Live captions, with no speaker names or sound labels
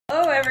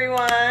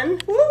everyone.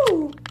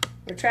 Woo!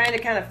 We're trying to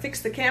kind of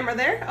fix the camera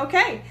there.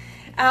 Okay.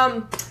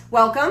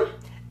 Welcome.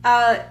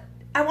 I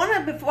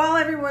want to, while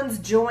everyone's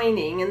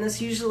joining, and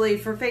this usually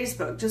for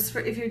Facebook, just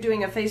for if you're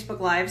doing a Facebook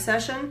Live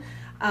session,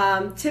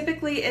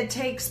 typically it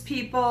takes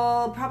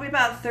people probably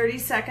about 30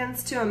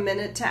 seconds to a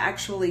minute to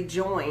actually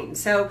join.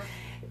 So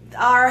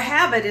our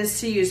habit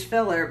is to use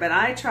filler, but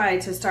I try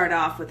to start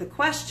off with a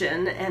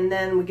question and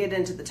then we get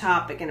into the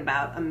topic in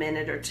about a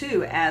minute or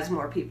two as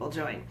more people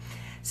join.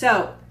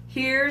 So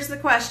here's the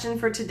question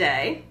for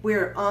today.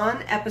 We're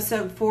on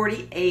episode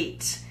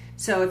 48.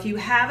 So if you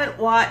haven't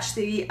watched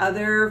the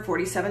other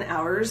 47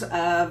 hours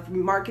of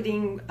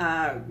marketing,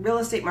 real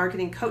estate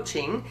marketing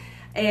coaching,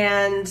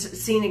 and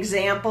seen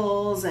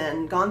examples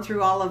and gone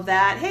through all of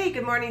that, hey,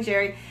 good morning,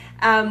 Jerry,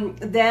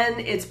 then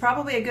it's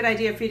probably a good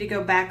idea for you to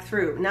go back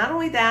through. Not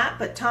only that,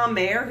 but Tom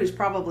Mayer, who's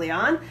probably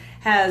on,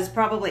 has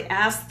probably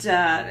asked,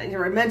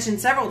 or mentioned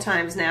several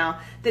times now,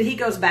 that he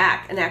goes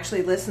back and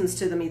actually listens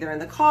to them either in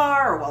the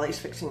car or while he's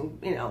fixing,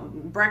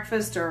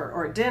 breakfast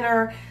or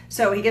dinner.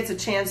 So he gets a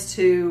chance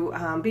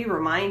to be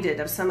reminded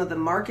of some of the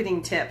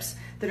marketing tips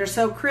that are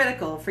so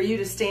critical for you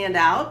to stand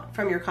out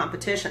from your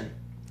competition.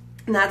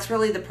 And that's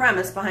really the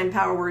premise behind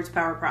PowerWords,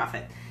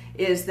 PowerProfit,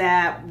 is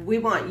that we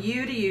want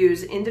you to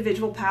use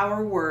individual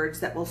power words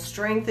that will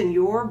strengthen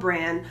your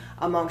brand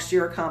amongst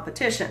your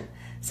competition.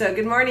 So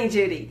good morning,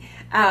 Judy.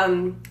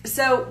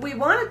 So we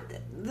want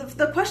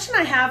the question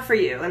I have for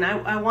you, and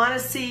I want to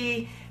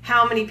see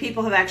how many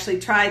people have actually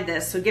tried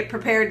this. So get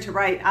prepared to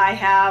write I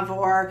have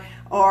or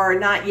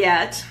not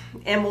yet.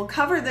 And we'll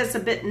cover this a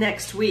bit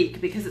next week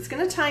because it's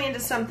going to tie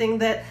into something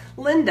that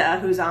Linda,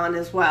 who's on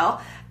as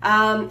well,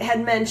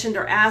 had mentioned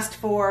or asked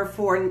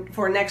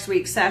for next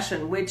week's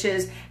session, which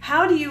is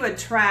how do you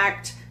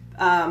attract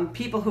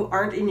people who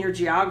aren't in your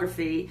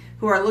geography,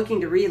 who are looking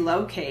to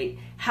relocate?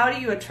 How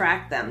do you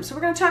attract them? So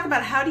we're going to talk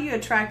about how do you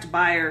attract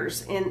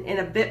buyers in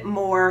a bit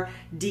more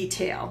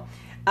detail.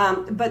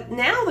 But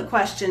now the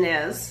question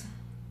is,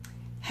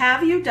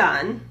 have you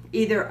done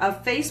either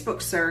a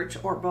Facebook search,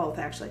 or both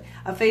actually,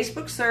 a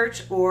Facebook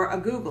search or a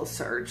Google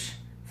search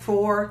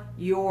for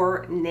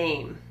your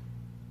name?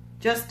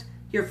 Just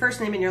your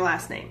first name and your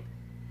last name.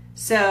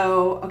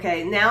 So,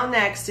 okay, now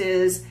next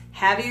is,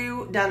 have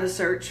you done a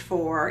search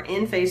for,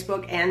 in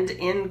Facebook and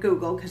in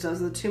Google, because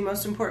those are the two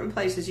most important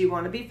places you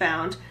want to be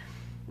found,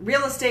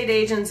 real estate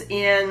agents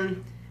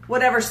in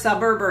whatever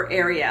suburb or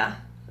area,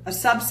 a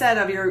subset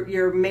of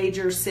your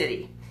major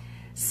city.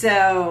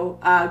 So,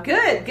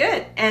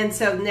 good. And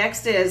so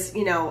next is,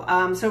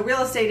 so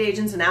real estate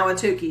agents in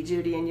Ahwatukee,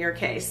 Judy, in your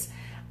case.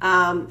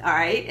 All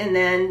right, and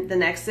then the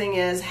next thing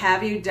is,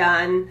 have you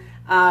done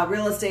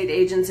real estate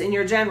agents in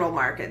your general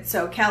market?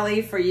 So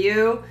Kelly, for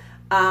you,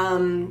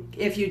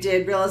 if you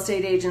did real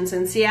estate agents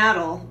in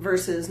Seattle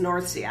versus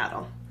North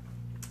Seattle.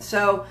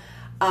 So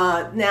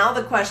now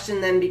the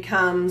question then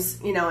becomes,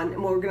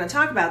 and we're going to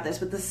talk about this,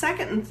 but the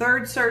second and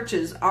third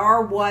searches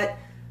are what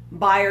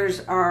buyers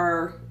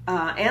are,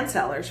 and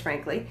sellers,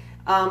 frankly,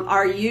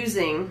 are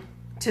using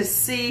to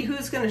see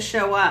who's going to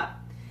show up.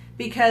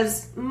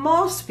 Because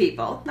most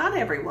people, not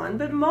everyone,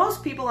 but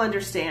most people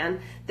understand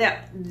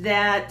that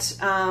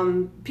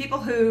people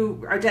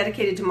who are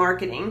dedicated to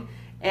marketing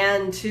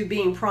and to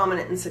being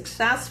prominent and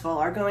successful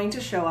are going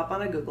to show up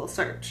on a Google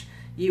search.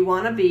 You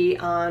want to be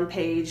on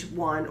page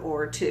 1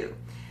 or 2.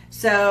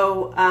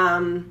 So,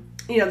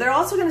 they're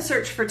also going to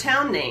search for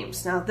town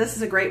names. Now, this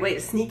is a great way to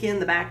sneak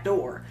in the back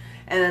door.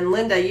 And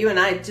Linda, you and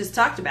I just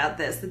talked about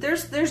this, that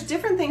there's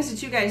different things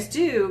that you guys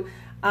do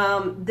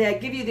that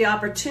give you the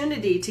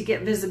opportunity to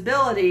get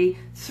visibility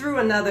through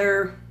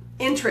another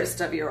interest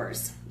of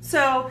yours.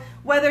 So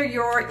whether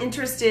you're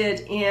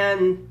interested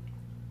in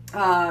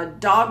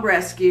dog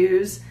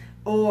rescues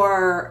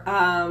or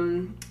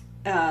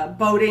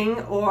boating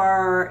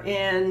or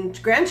in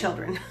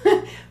grandchildren,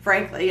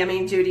 frankly, I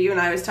mean, Judy, you and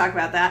I always talk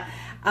about that.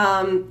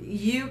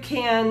 You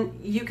can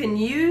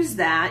use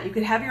that. You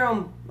could have your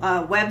own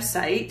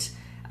website,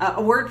 a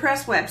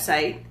WordPress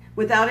website,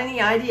 without any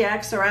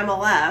IDX or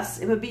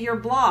MLS. It would be your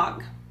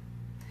blog.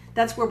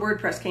 That's where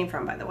WordPress came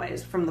from, by the way,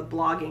 is from the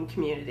blogging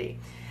community.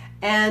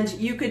 And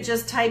you could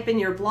just type in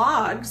your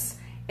blogs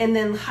and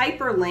then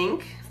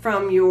hyperlink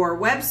from your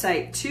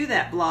website to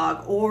that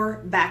blog or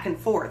back and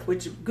forth,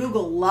 which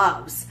Google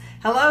loves.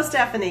 Hello,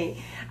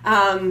 Stephanie.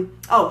 Oh,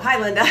 hi,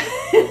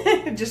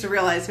 Linda. Just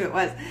realized who it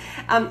was.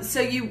 So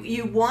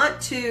you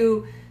want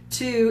to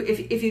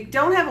if you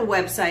don't have a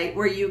website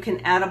where you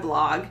can add a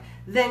blog,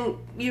 then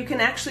you can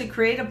actually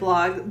create a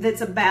blog that's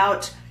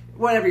about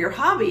whatever your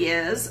hobby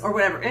is or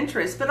whatever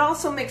interest, but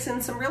also mix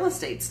in some real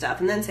estate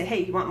stuff and then say,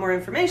 hey, you want more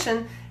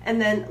information,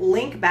 and then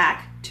link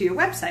back to your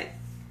website.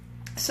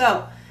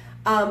 So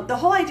the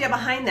whole idea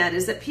behind that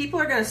is that people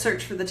are going to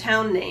search for the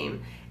town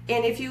name.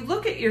 And if you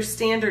look at your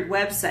standard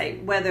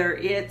website, whether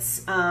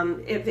it's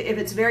if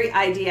it's very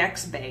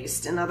IDX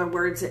based, in other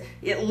words,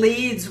 it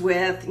leads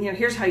with,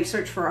 here's how you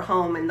search for a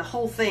home, and the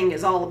whole thing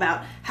is all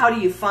about how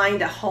do you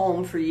find a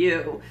home for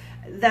you.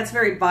 That's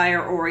very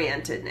buyer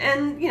oriented.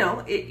 And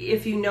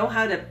if you know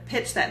how to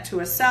pitch that to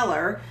a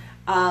seller,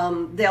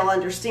 they'll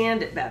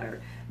understand it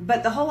better.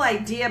 But the whole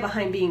idea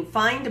behind being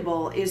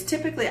findable is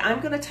typically I'm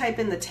going to type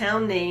in the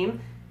town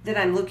name that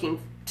I'm looking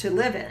to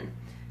live in.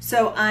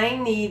 So I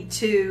need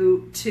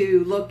to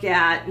look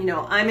at,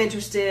 I'm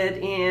interested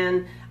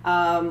in, a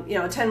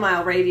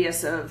 10-mile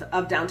radius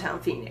of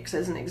downtown Phoenix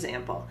as an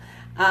example.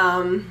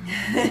 Oh,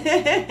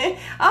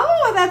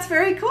 that's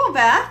very cool,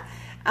 Beth.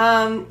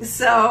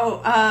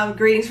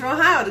 Greetings from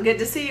Ohio. Good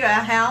to see you,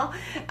 Hal.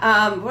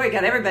 Boy,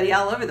 got everybody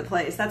all over the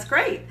place. That's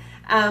great.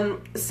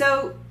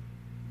 So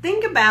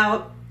think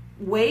about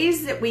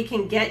ways that we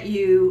can get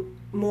you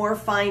more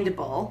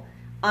findable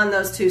on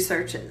those two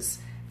searches.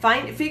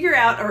 Figure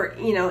out, or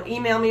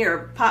email me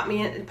or pop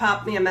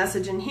me a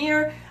message in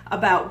here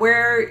about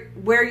where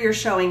you're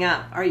showing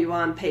up. Are you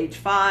on page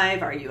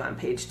 5? Are you on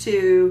page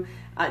 2?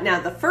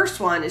 Now the first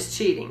one is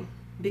cheating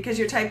because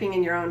you're typing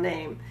in your own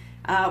name.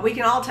 We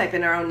can all type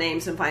in our own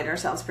names and find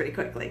ourselves pretty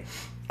quickly.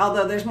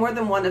 Although there's more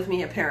than one of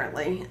me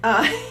apparently,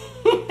 but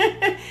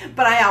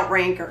I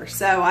outrank her,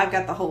 so I've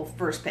got the whole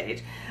first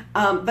page.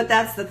 But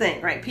that's the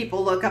thing, right?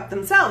 People look up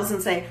themselves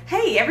and say,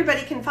 hey,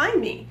 everybody can find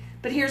me.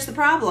 But here's the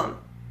problem.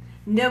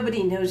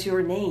 Nobody knows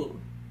your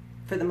name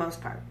for the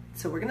most part.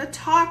 So we're going to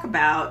talk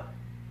about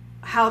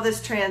how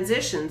this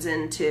transitions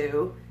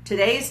into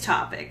today's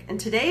topic. And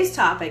today's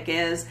topic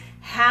is,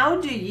 how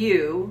do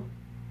you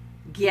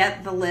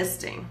get the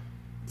listing?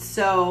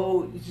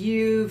 So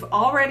you've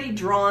already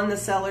drawn the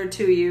seller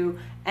to you,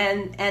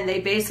 and they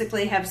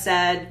basically have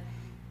said,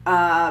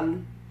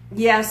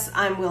 yes,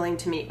 I'm willing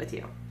to meet with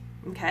you.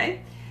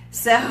 Okay?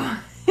 So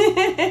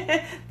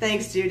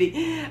thanks,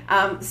 Judy.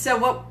 So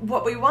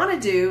what we want to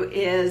do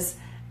is,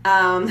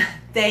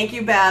 thank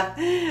you, Beth.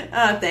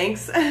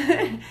 Thanks.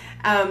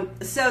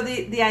 So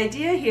the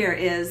idea here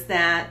is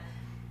that,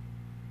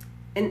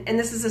 and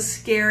this is a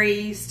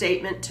scary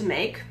statement to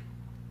make,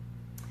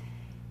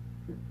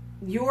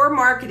 your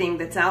marketing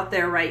that's out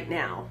there right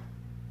now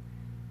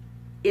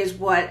is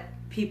what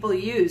people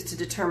use to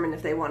determine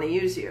if they want to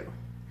use you.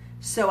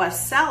 So a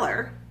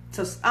seller,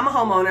 so I'm a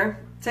homeowner,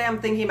 say I'm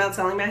thinking about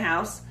selling my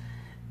house,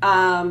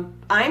 I'm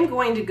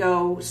going to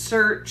go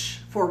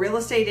search for real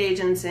estate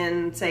agents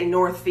in, say,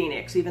 North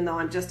Phoenix, even though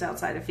I'm just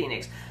outside of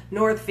Phoenix,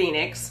 North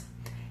Phoenix,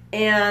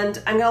 and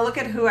I'm going to look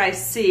at who I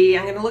see.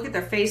 I'm going to look at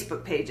their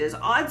Facebook pages.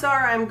 Odds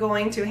are I'm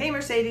going to, hey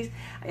Mercedes,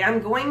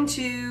 I'm going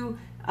to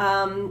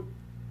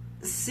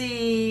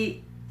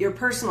see your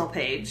personal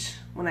page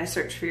when I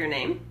search for your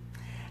name.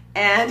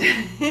 And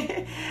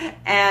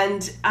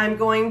and I'm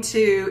going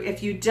to,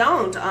 if you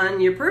don't, on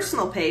your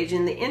personal page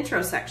in the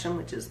intro section,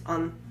 which is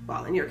on,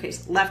 well, in your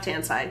case,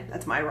 left-hand side,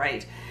 that's my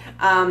right,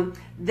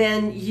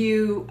 then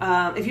you,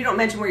 if you don't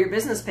mention where your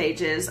business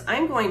page is,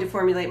 I'm going to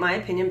formulate my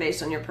opinion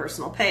based on your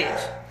personal page.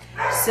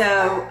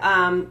 So,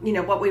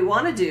 what we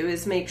want to do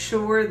is make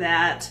sure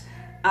that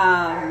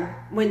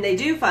when they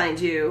do find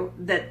you,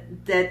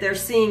 that they're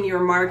seeing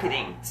your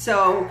marketing.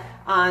 So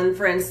on,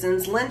 for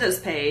instance, Linda's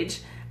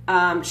page,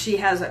 she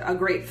has a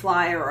great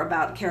flyer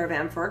about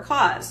Caravan for a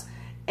Cause.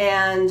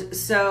 And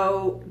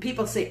so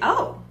people say,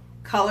 oh,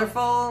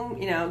 colorful,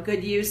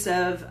 good use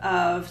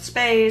of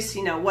space,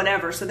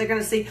 whatever. So they're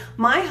going to see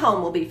my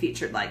home will be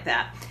featured like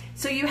that.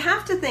 So you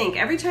have to think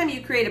every time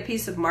you create a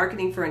piece of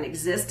marketing for an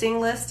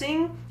existing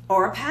listing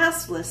or a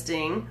past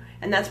listing,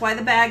 and that's why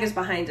the bag is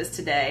behind us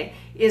today,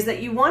 is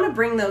that you want to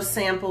bring those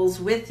samples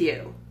with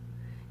you.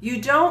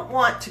 You don't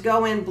want to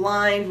go in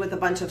blind with a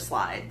bunch of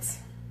slides.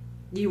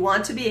 You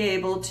want to be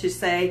able to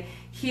say,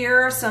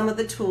 here are some of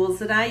the tools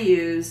that I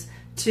use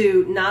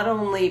to not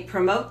only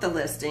promote the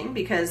listing,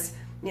 because,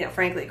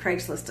 frankly,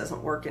 Craigslist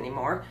doesn't work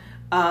anymore,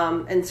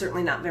 and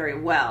certainly not very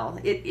well.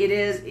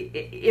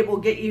 It will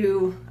get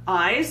you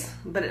eyes,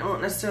 but it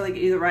won't necessarily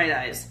get you the right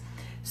eyes.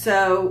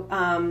 So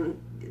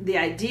the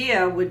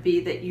idea would be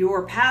that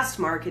your past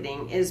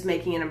marketing is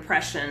making an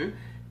impression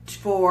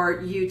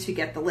for you to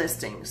get the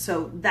listing.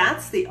 So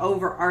that's the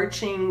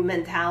overarching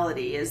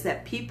mentality, is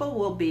that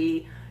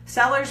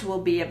sellers will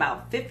be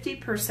about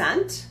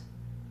 50%,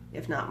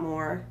 if not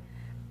more,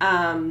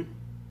 on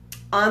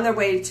their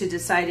way to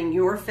deciding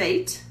your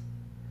fate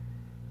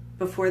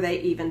before they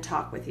even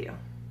talk with you.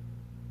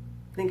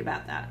 Think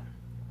about that.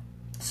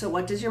 So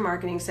what does your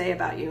marketing say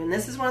about you? And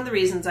this is one of the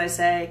reasons I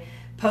say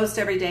post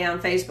every day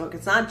on Facebook.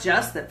 It's not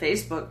just that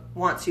Facebook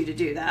wants you to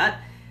do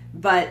that,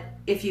 but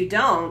if you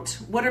don't,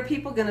 what are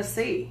people going to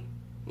see?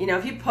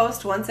 If you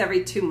post once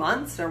every 2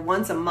 months or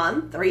once a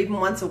month or even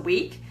once a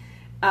week,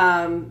 if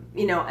I'm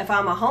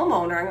a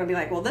homeowner, I'm going to be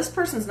like, well, this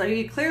person's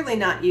clearly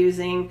not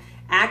using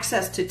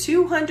access to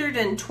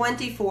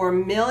 224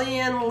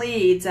 million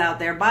leads out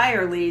there,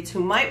 buyer leads, who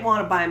might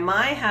want to buy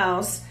my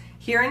house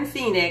here in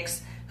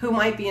Phoenix, who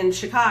might be in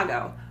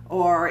Chicago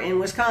or in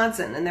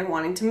Wisconsin, and they're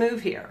wanting to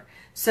move here.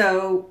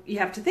 So you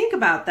have to think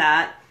about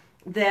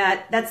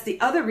that's the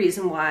other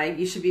reason why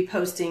you should be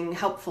posting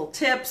helpful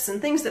tips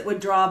and things that would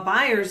draw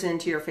buyers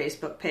into your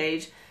Facebook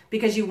page,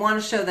 because you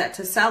want to show that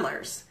to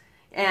sellers.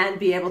 and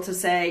be able to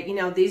say,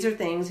 these are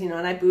things, and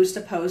I boost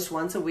a post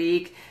once a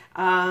week,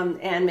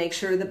 and make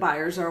sure the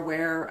buyers are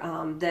aware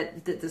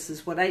that this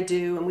is what I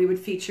do, and we would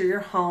feature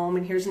your home,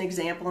 and here's an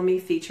example of me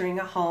featuring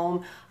a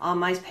home on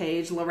my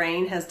page.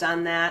 Lorraine has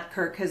done that,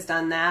 Kirk has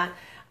done that,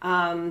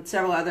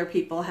 several other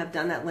people have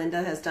done that,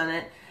 Linda has done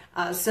it.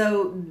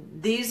 So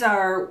these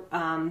are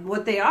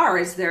what they are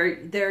is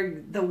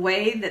they're the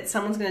way that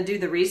someone's going to do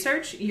the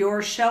research.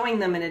 You're showing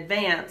them in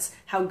advance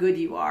how good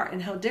you are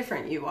and how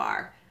different you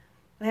are.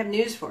 I have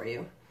news for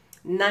you.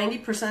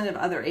 90% of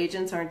other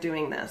agents aren't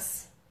doing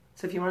this.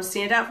 So if you want to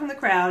stand out from the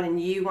crowd and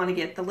you want to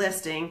get the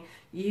listing,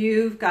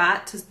 you've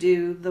got to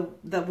do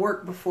the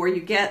work before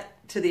you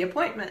get to the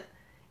appointment.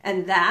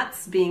 And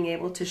that's being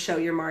able to show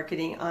your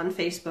marketing on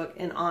Facebook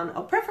and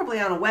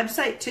preferably on a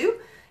website too.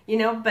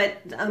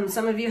 But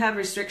some of you have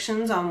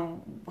restrictions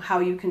on how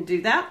you can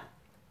do that.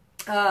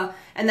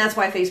 And that's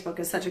why Facebook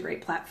is such a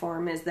great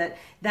platform, is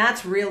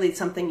that's really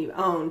something you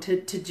own.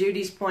 To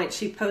Judy's point,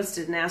 she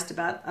posted and asked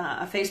about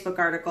a Facebook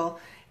article.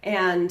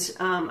 And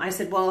I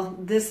said, well,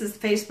 this is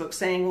Facebook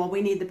saying, well,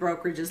 we need the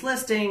brokerage's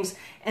listings.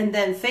 And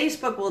then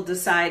Facebook will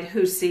decide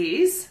who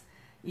sees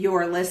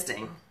your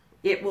listing.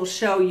 It will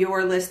show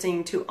your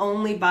listing to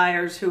only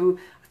buyers who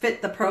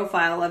fit the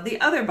profile of the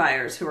other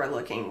buyers who are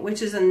looking,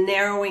 which is a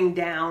narrowing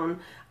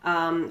down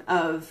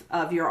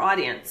of your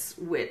audience,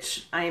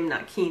 which I am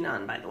not keen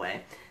on, by the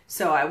way.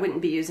 So I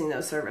wouldn't be using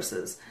those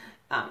services.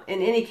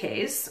 In any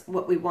case,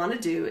 what we want to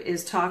do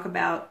is talk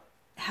about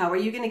how are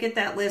you going to get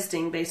that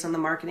listing based on the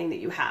marketing that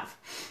you have.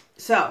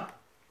 So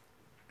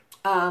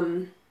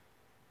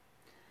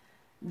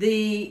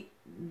the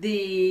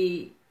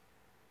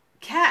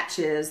catch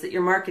is that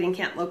your marketing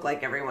can't look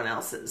like everyone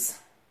else's.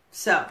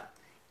 So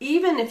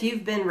even if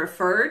you've been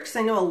referred, because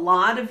I know a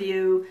lot of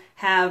you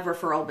have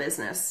referral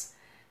business.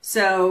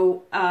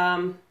 So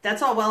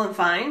that's all well and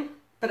fine,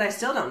 but I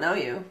still don't know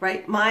you,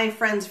 right? My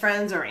friend's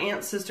friends or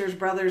aunt, sister's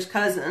brother's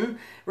cousin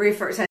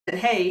said,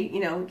 hey,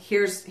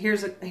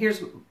 here's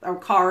a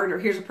card, or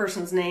here's a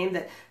person's name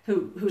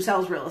who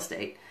sells real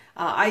estate.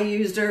 I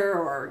used her,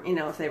 or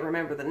if they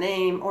remember the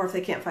name, or if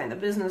they can't find the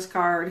business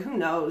card, who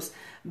knows?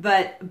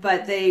 But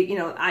they,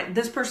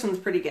 this person's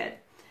pretty good.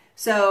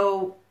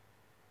 So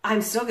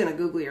I'm still going to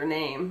Google your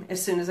name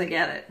as soon as I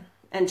get it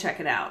and check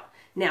it out.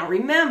 Now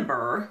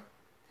remember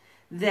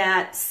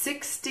that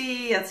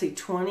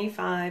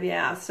 25,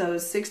 yeah, so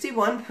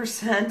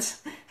 61%,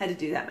 had to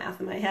do that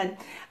math in my head,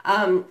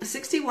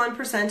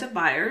 61% of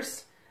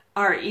buyers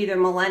are either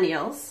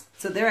millennials,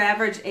 so their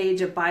average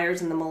age of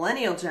buyers in the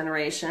millennial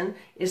generation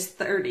is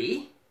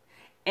 30,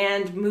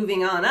 and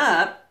moving on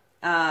up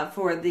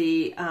for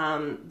the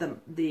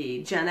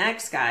Gen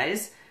X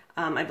guys,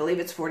 I believe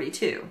it's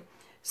 42.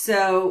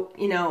 So,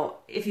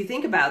 if you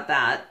think about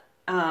that,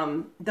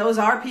 those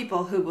are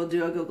people who will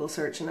do a Google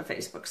search and a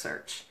Facebook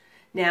search.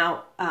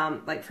 Now,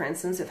 like for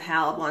instance, if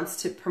Hal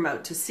wants to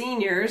promote to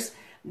seniors,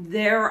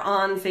 they're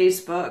on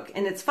Facebook.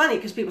 And it's funny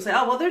because people say,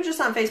 oh, well, they're just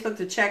on Facebook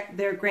to check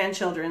their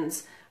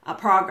grandchildren's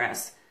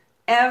progress.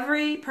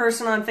 Every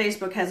person on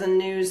Facebook has a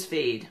news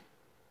feed.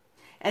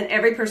 And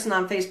every person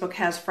on Facebook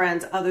has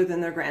friends other than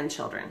their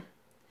grandchildren.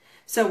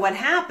 So what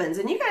happens,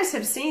 and you guys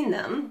have seen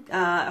them,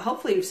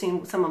 hopefully you've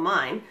seen some of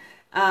mine,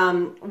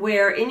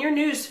 where in your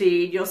news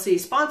feed you'll see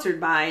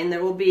sponsored by, and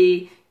there will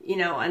be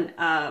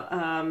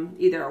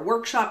either a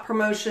workshop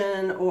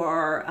promotion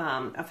or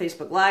a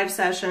Facebook Live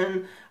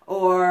session,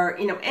 or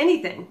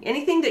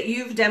anything that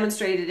you've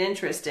demonstrated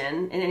interest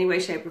in any way,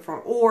 shape, or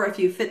form, or if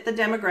you fit the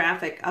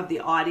demographic of the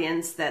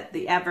audience that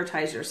the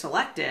advertiser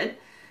selected,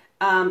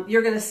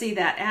 you're going to see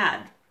that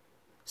ad.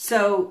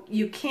 So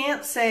you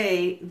can't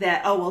say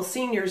that, oh, well,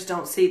 seniors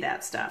don't see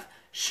that stuff.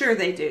 Sure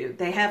they do.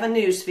 They have a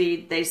news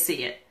feed. They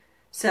see it.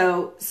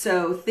 So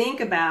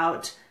think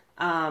about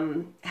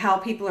how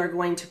people are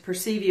going to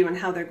perceive you and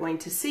how they're going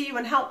to see you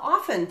and how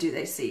often do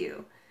they see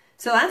you.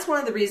 So that's one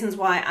of the reasons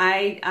why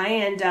I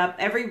end up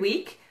every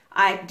week,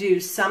 I do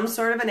some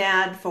sort of an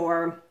ad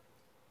for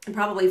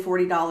probably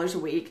 $40 a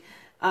week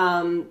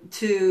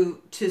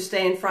to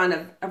stay in front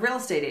of real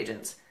estate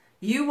agents.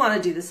 You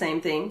want to do the same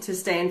thing to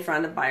stay in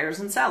front of buyers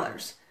and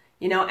sellers,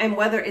 and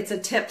whether it's a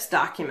tips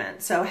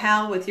document. So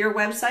Hal, with your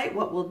website,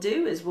 what we'll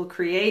do is we'll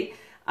create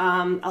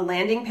a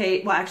landing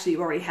page. Well, actually,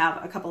 you already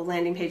have a couple of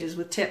landing pages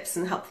with tips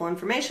and helpful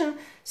information.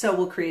 So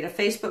we'll create a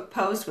Facebook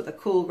post with a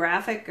cool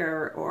graphic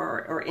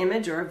or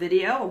image or a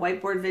video, a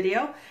whiteboard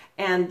video,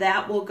 and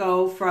that will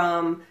go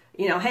from,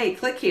 hey,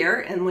 click here.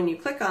 And when you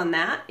click on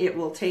that, it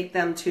will take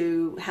them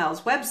to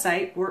Hal's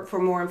website for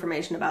more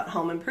information about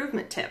home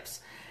improvement tips.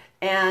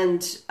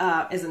 And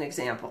as an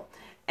example.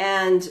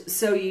 And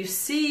so you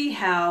see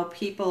how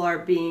people are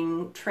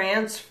being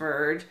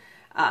transferred.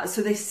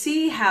 So they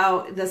see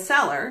how the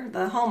seller,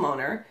 the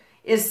homeowner,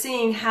 is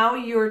seeing how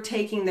you're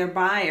taking their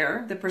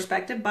buyer, the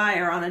prospective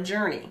buyer, on a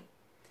journey.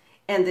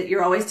 And that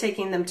you're always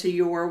taking them to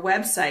your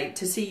website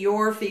to see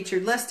your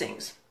featured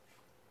listings.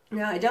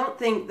 Now, I don't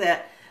think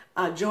that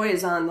Joy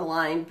is on the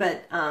line,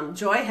 but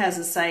Joy has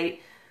a site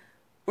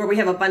where we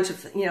have a bunch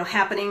of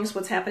happenings,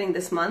 what's happening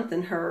this month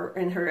in her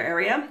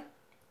area.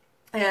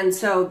 And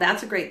so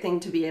that's a great thing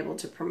to be able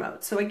to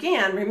promote. So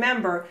again,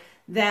 remember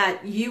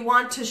that you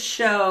want to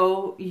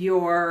show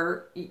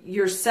your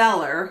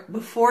seller,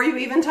 before you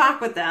even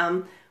talk with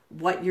them,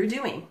 what you're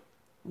doing.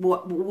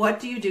 What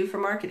do you do for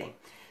marketing?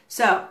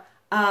 So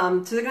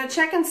they're going to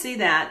check and see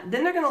that.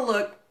 Then they're going to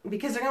look,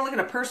 because they're going to look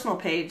at a personal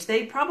page.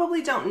 They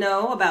probably don't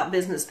know about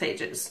business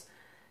pages.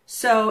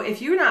 So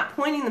if you're not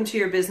pointing them to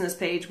your business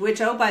page,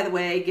 which, oh, by the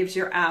way, gives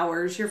your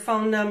hours, your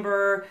phone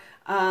number,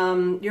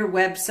 your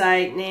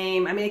website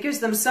name. I mean, it gives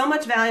them so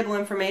much valuable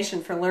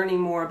information for learning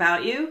more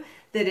about you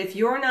that if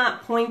you're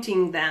not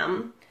pointing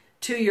them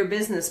to your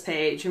business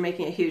page, you're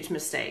making a huge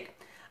mistake.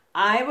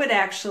 I would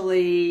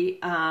actually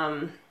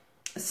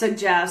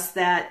suggest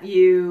that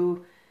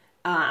you,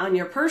 on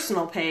your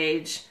personal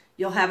page,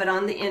 you'll have it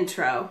on the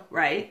intro,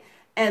 right?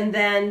 And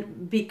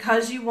then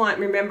because you want,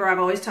 remember I've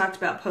always talked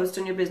about post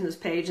on your business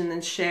page and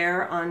then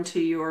share onto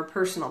your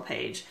personal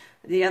page.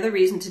 The other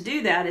reason to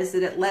do that is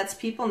that it lets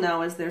people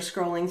know as they're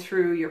scrolling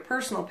through your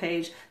personal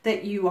page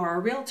that you are a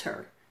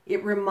realtor.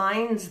 It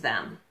reminds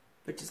them,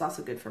 which is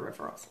also good for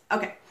referrals.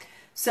 Okay,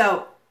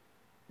 so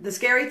the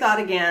scary thought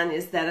again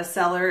is that a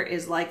seller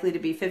is likely to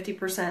be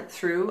 50%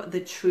 through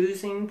the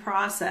choosing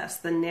process,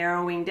 the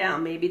narrowing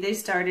down. Maybe they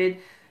started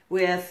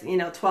with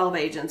 12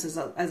 agents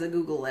as a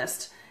Google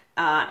list.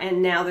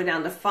 And now they're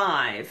down to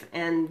 5,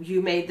 and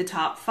you made the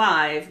top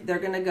 5. They're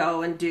going to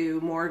go and do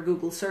more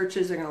Google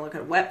searches. They're going to look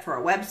at for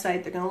a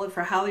website. They're going to look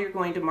for how you're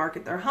going to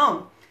market their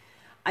home.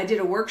 I did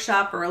a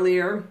workshop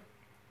earlier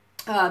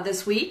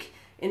this week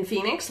in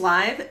Phoenix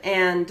live,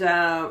 and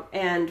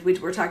we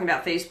were talking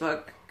about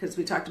Facebook because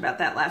we talked about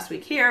that last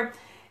week here.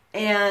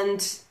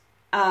 And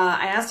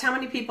I asked how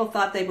many people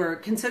thought they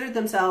considered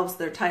themselves,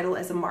 their title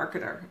as a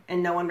marketer,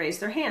 and no one raised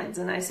their hands.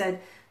 And I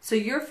said, so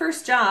your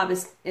first job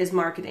is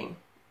marketing.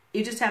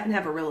 You just happen to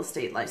have a real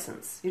estate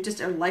license. You just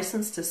are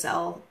licensed to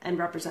sell and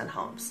represent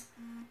homes.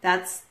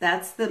 That's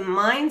the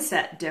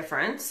mindset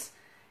difference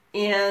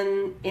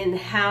in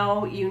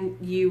how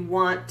you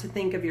want to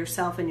think of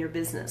yourself and your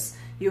business.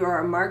 You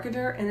are a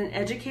marketer and an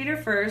educator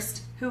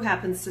first who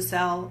happens to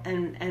sell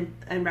and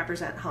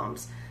represent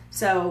homes.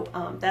 So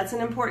that's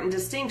an important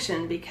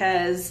distinction,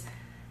 because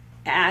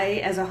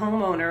I, as a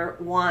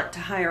homeowner, want to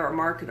hire a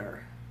marketer,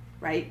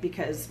 right?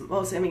 Because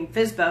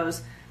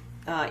FSBOs,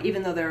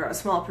 even though they're a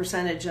small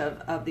percentage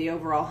of the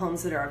overall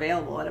homes that are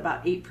available, at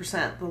about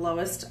 8%, the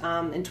lowest,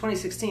 in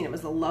 2016, it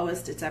was the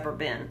lowest it's ever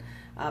been,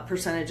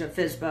 percentage of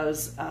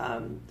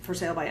FSBOs for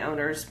sale by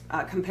owners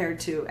compared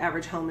to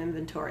average home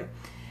inventory.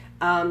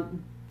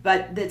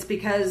 But that's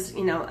because,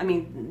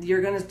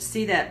 you're going to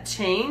see that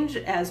change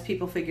as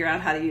people figure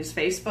out how to use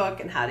Facebook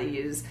and how to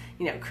use,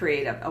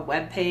 create a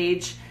web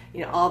page,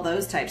 all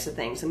those types of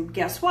things. And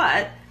guess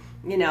what?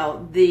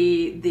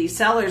 The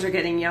sellers are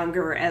getting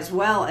younger as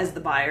well as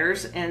the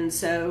buyers, and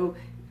so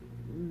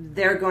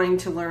they're going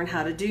to learn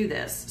how to do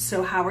this.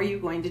 So how are you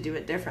going to do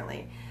it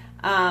differently?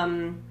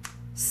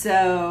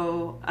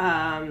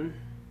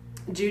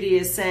 Judy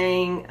is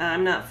saying,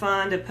 I'm not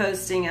fond of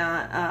posting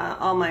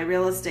all my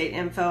real estate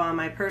info on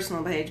my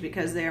personal page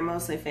because they are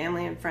mostly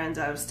family and friends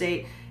out of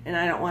state, and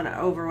I don't want to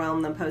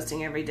overwhelm them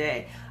posting every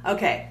day.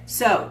 Okay,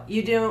 so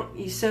the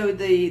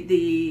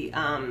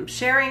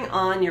sharing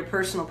on your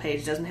personal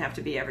page doesn't have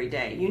to be every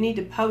day. You need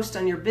to post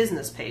on your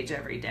business page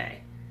every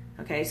day.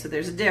 Okay, so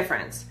there's a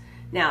difference.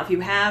 Now, if you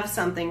have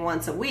something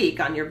once a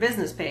week on your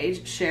business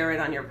page, share it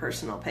on your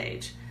personal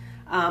page.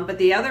 But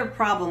the other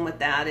problem with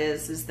that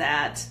is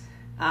that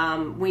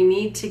we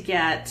need to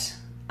get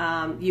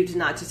you to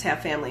not just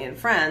have family and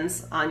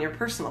friends on your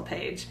personal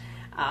page.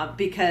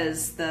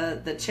 Because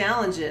the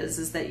challenge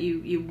is that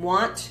you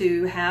want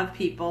to have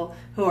people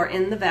who are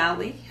in the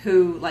valley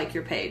who like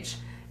your page,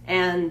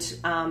 and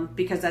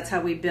because that's how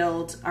we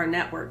build our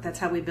network, that's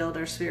how we build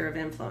our sphere of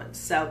influence.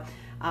 So,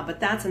 but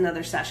that's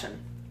another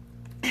session.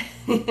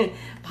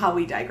 How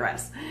we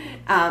digress.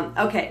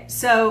 Okay,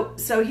 so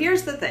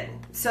here's the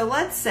thing. So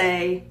let's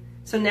say,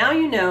 so now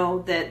you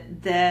know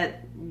that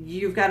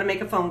you've got to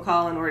make a phone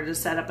call in order to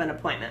set up an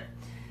appointment.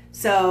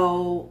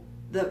 So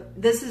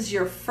this is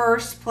your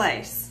first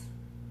place,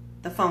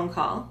 the phone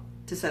call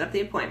to set up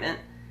the appointment,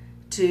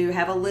 to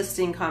have a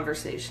listing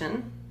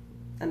conversation,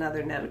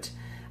 another note.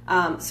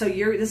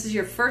 This is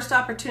your first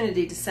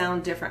opportunity to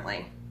sound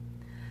differently.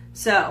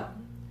 So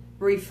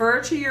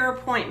refer to your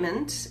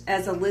appointment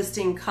as a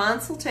listing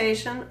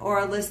consultation or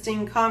a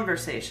listing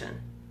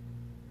conversation.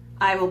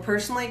 I will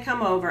personally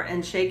come over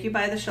and shake you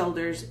by the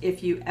shoulders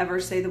if you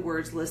ever say the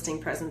words listing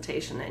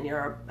presentation and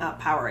you're a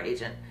power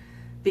agent.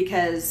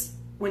 Because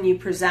when you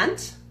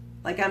present,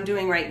 like I'm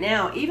doing right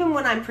now, even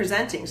when I'm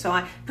presenting,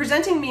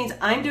 presenting means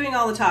I'm doing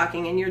all the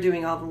talking and you're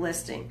doing all the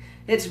listing.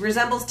 It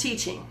resembles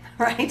teaching,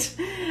 right?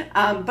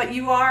 But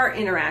you are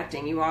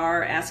interacting, you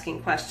are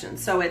asking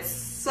questions. So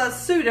it's a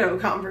pseudo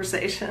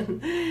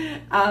conversation.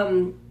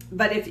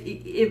 But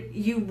if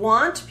you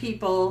want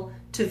people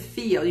to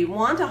feel, you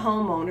want a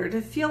homeowner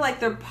to feel like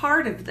they're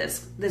part of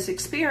this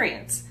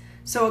experience.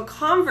 So a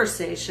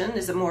conversation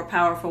is a more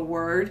powerful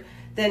word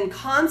then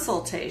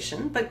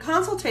consultation. But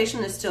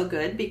consultation is still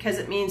good because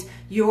it means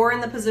you're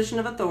in the position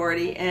of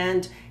authority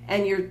and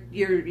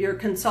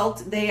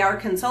they are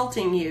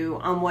consulting you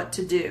on what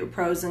to do,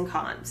 pros and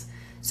cons.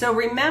 So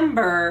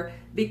remember,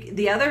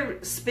 the other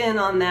spin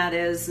on that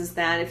is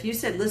that if you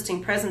said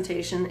listing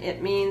presentation,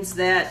 it means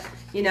that,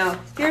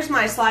 here's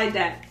my slide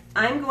deck.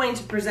 I'm going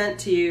to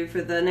present to you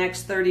for the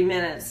next 30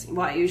 minutes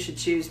why you should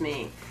choose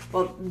me.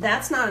 Well,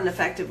 that's not an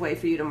effective way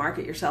for you to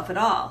market yourself at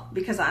all,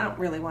 because I don't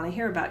really want to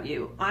hear about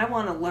you. I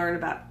want to learn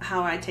about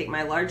how I take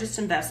my largest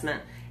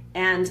investment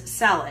and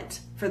sell it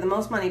for the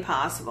most money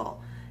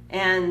possible.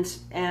 And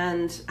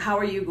how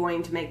are you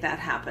going to make that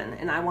happen?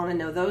 And I want to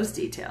know those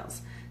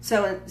details.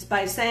 So it's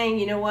by saying,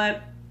 you know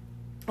what,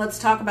 let's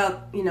talk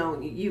about,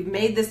 you've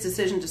made this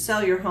decision to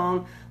sell your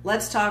home.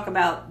 Let's talk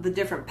about the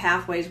different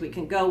pathways we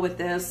can go with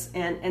this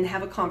and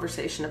have a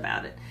conversation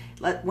about it.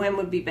 When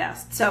would be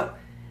best? So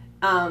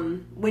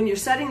when you're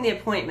setting the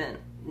appointment,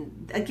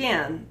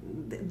 again,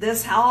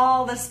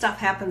 all this stuff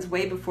happens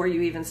way before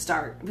you even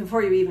start,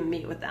 before you even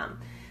meet with them.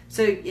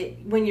 So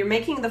when you're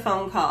making the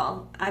phone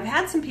call, I've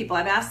had some people,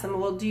 I've asked them,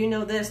 well, do you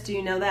know this? Do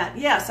you know that?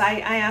 Yes, I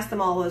asked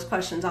them all those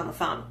questions on the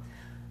phone.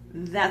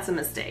 That's a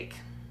mistake.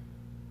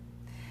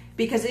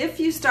 Because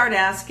if you start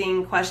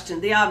asking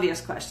the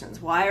obvious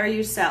questions, why are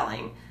you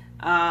selling?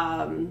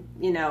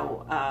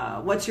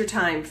 What's your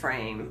time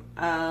frame?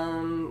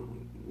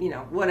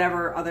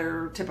 Whatever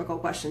other typical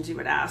questions you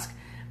would ask.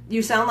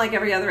 You sound like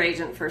every other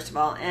agent, first of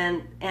all,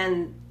 and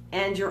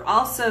you're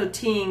also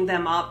teeing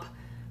them up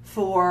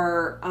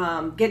for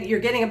you're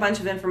getting a bunch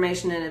of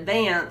information in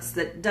advance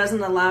that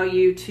doesn't allow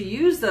you to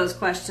use those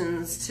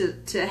questions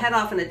to head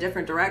off in a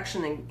different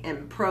direction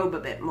and probe a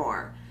bit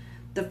more.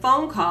 The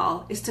phone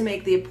call is to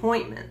make the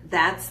appointment.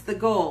 That's the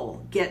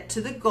goal. Get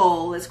to the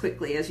goal as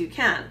quickly as you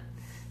can.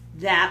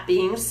 That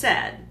being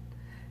said,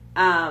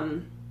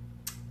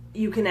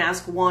 you can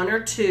ask one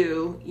or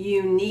two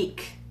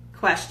unique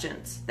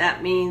questions.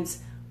 That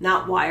means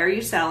not why are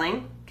you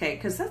selling, okay,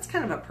 because that's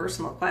kind of a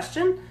personal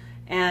question,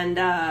 and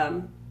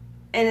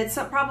it's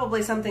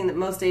probably something that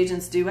most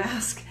agents do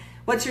ask.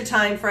 What's your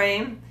time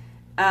frame?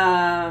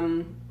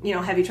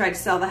 Have you tried to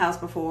sell the house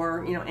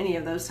before? Any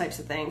of those types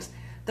of things.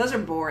 Those are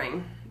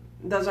boring.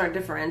 Those aren't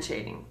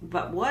differentiating.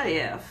 But what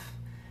if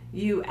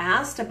you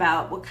asked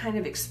about what kind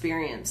of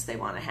experience they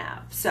want to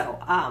have? So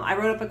I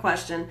wrote up a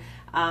question.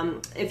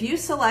 If you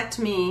select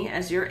me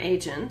as your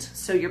agent,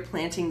 so you're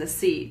planting the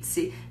seed.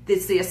 See,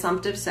 it's the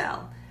assumptive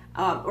sell.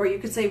 Or you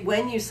could say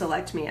when you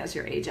select me as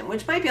your agent,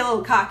 which might be a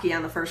little cocky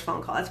on the first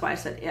phone call. That's why I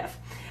said if.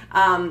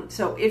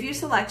 So if you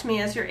select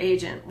me as your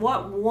agent,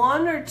 what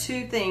one or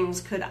two things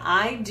could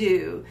I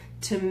do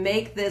to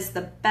make this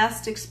the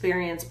best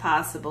experience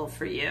possible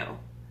for you?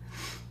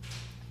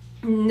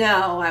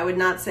 No, I would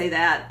not say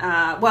that.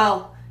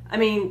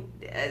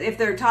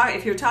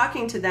 If you're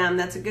talking to them,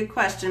 that's a good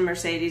question,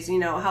 Mercedes.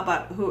 How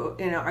about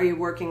are you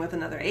working with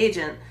another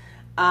agent?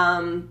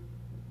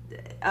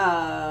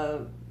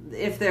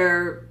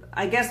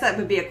 I guess that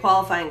would be a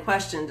qualifying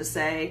question to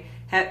say,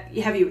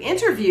 have you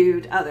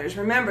interviewed others?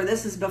 Remember,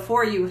 this is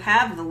before you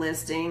have the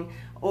listing,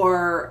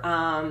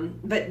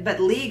 but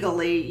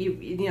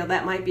legally,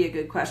 that might be a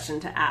good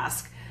question to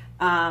ask.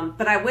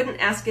 But I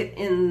wouldn't ask it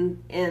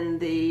in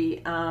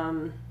the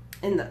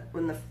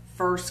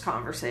first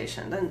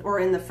conversation, or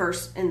as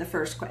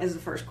the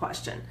first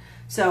question.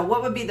 So,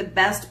 what would be the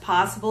best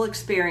possible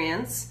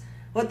experience?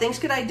 What things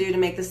could I do to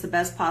make this the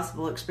best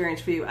possible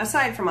experience for you,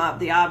 aside from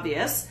the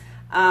obvious?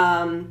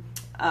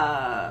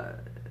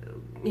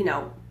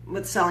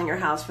 With selling your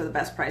house for the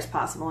best price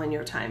possible in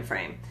your time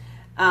frame.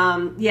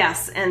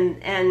 Yes,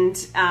 and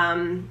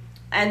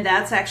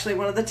that's actually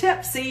one of the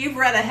tips. See, you've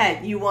read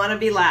ahead. You want to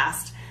be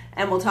last,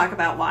 and we'll talk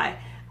about why.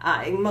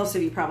 Most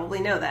of you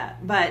probably know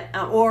that, but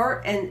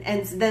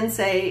and then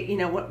say,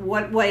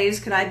 what ways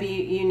could I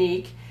be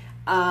unique?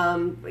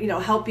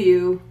 Help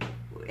you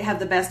have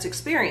the best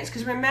experience.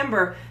 Because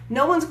remember,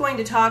 no one's going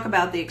to talk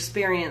about the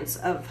experience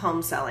of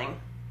home selling,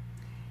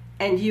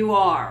 and you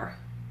are,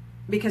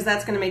 because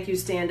that's going to make you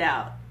stand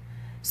out.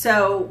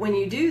 So when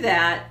you do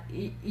that,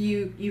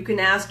 you can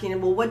ask,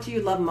 what do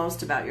you love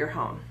most about your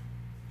home?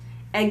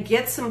 And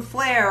get some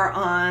flavor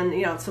on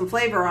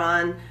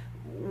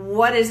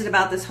what is it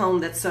about this home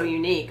that's so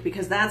unique,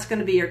 because that's going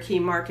to be your key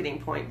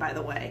marketing point, by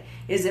the way,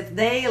 is if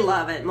they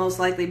love it, most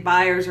likely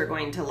buyers are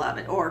going to love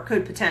it, or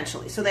could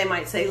potentially. So they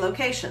might say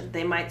location,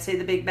 they might say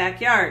the big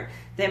backyard,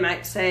 they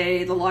might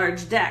say the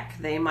large deck,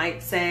 they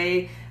might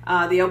say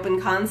the open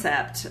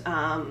concept, the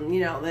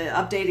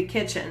updated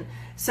kitchen.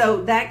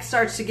 So that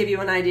starts to give you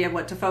an idea of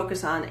what to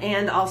focus on,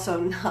 and also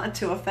not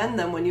to offend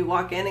them when you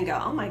walk in and go,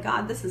 oh my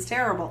God, this is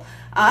terrible.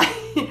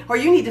 Or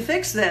you need to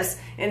fix this.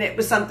 And it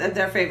was something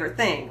their favorite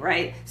thing,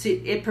 right? So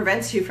it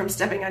prevents you from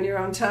stepping on your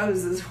own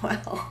toes as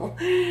well.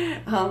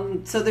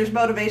 So there's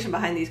motivation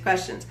behind these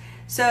questions.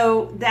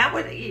 So that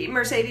would,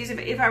 Mercedes,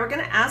 if I were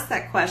going to ask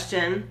that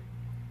question,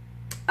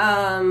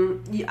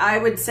 I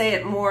would say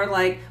it more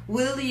like,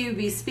 will you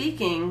be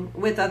speaking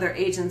with other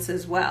agents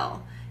as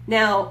well?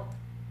 Now,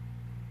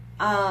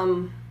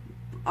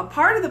 a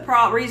part of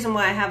the reason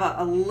why I have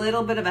a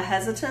little bit of a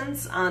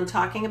hesitance on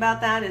talking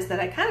about that is that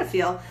I kind of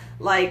feel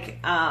like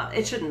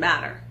it shouldn't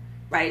matter,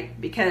 right?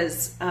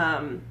 Because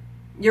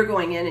you're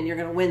going in and you're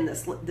going to win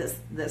this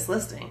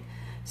listing.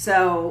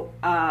 So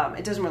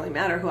it doesn't really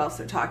matter who else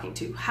they're talking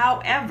to.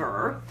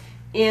 However,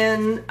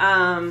 in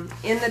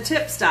the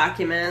tips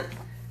document,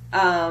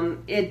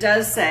 it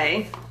does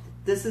say,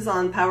 this is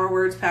on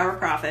PowerWords,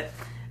 PowerProfit.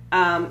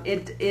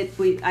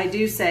 I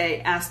do say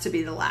ask to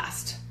be the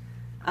last,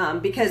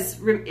 because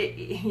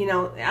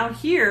out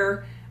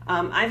here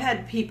I've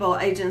had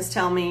agents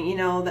tell me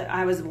that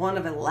I was one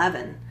of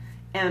 11,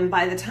 and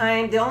by the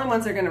time the only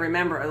ones they're going to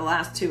remember are the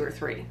last 2 or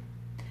 3.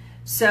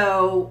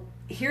 So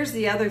here's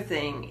the other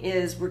thing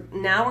is we're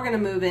going to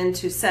move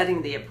into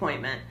setting the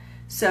appointment.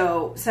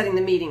 So setting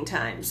the meeting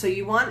time. So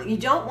you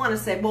don't want to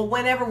say, well,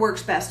 whenever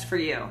works best for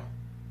you.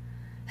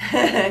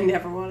 I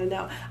never want to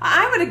know.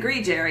 I would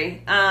agree,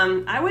 Jerry.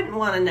 I wouldn't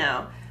want to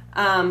know.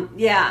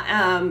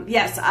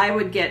 Yes, I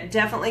would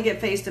definitely get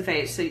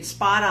face-to-face. So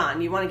spot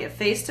on. You want to get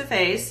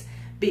face-to-face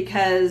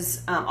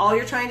because all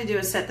you're trying to do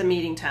is set the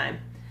meeting time.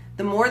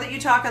 The more that you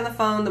talk on the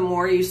phone, the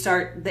more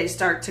they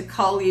start to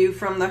cull you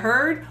from the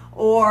herd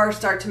or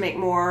start to make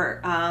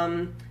more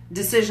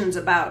decisions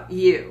about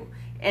you.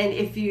 And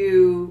if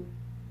you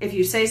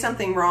say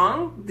something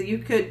wrong, you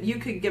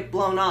could get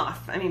blown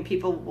off. I mean,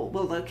 people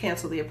will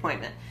cancel the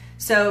appointment.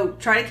 So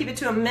try to keep it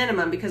to a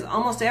minimum because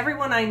almost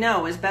everyone I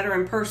know is better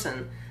in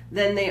person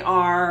than they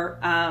are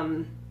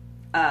on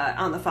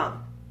the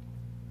phone.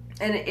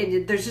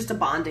 And there's just a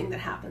bonding that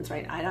happens,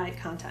 right? Eye-to-eye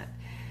contact.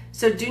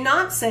 So do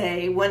not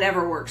say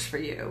whenever works for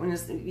you.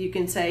 And you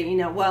can say,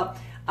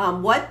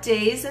 what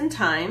days and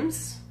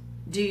times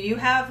do you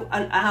have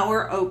an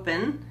hour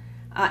open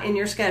in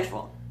your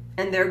schedule?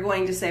 And they're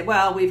going to say,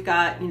 well, we've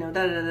got, and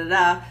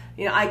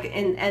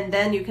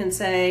then you can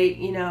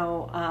say,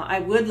 I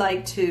would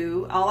like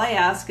to, all I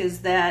ask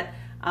is that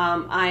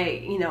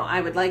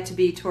I would like to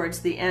be towards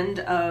the end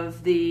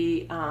of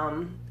the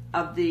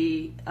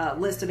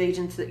list of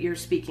agents that you're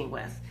speaking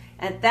with.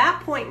 At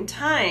that point in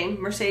time,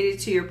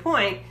 Mercedes, to your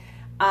point,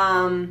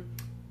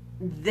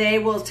 they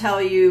will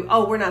tell you,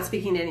 oh, we're not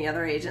speaking to any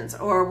other agents,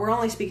 or we're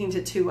only speaking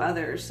to 2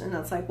 others. And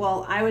it's like,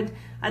 well, I'd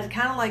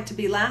kind of like to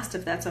be last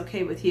if that's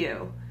okay with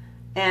you.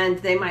 And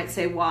they might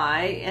say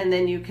why, and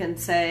then you can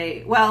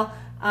say, well,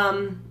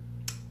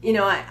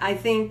 I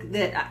think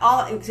that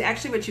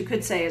actually what you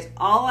could say is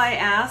all I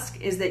ask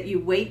is that you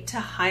wait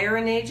to hire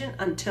an agent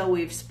until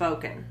we've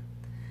spoken.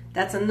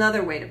 That's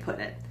another way to put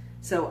it.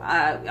 So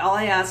all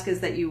I ask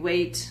is that you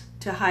wait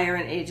to hire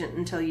an agent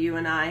until you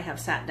and I have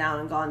sat down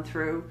and gone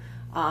through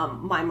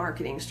my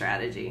marketing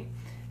strategy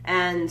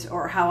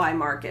or how I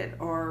market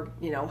or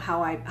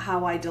how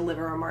I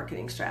deliver a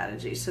marketing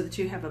strategy so that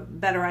you have a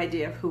better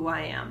idea of who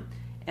I am.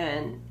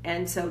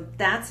 And so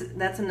that's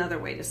another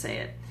way to say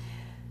it.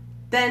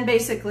 Then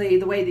basically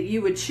the way that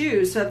you would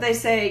choose. So if they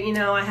say,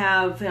 I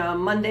have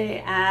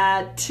Monday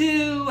at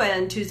 2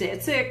 and Tuesday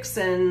at 6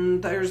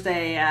 and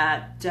Thursday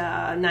at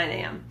 9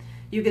 a.m.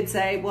 You could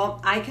say,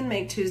 well, I can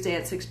make Tuesday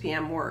at 6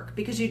 p.m. work,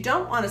 because you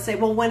don't want to say,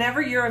 well,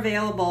 whenever you're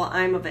available,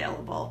 I'm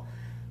available.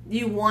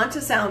 You want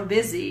to sound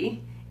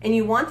busy, and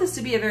you want this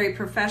to be a very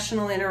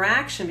professional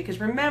interaction, because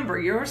remember,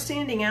 you're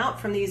standing out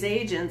from these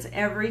agents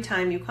every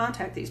time you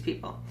contact these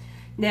people.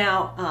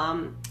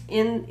 Now,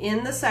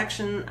 in the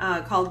section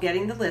called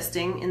Getting the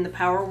Listing in the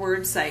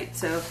PowerWords site,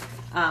 so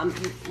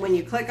when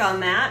you click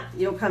on that,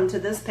 you'll come to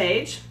this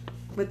page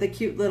with the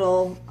cute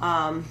little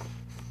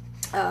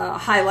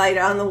highlight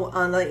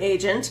on the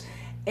agent,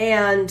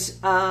 and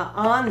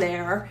on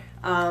there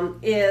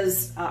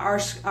is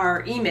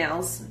our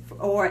emails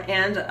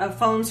and a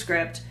phone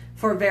script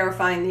for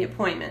verifying the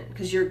appointment,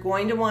 because you're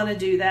going to want to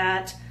do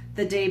that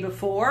the day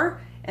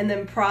before, and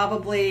then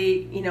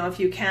probably, if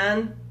you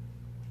can,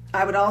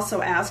 I would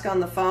also ask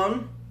on the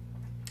phone,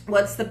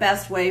 what's the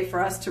best way for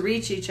us to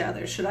reach each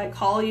other? Should I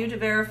call you to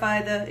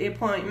verify the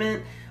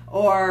appointment,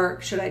 or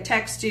should I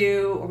text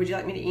you, or would you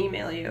like me to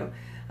email you?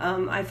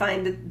 I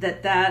find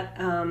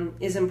that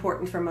is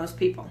important for most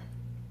people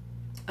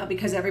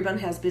because everyone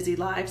has busy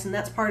lives, and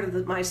that's part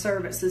of my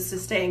service, is to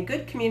stay in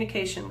good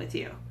communication with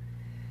you.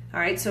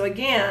 All right, so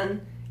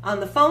again, on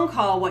the phone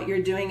call, what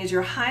you're doing is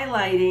you're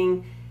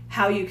highlighting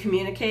how you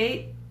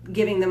communicate,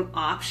 giving them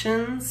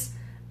options,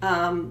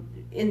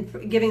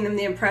 giving them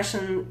the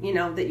impression,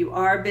 that you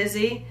are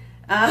busy.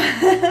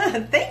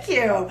 Thank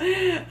you.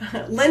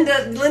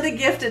 Linda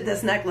gifted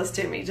this necklace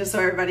to me, just so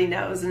everybody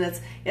knows, and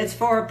it's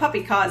for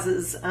puppy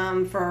causes,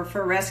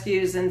 for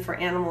rescues and for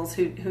animals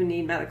who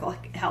need medical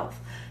health.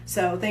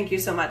 So thank you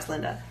so much,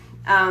 Linda.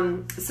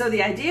 So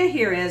the idea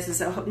here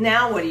is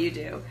now what do you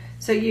do?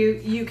 So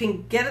you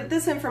can get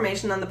this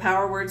information on the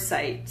PowerWords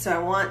site. So I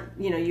want,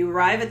 you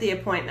arrive at the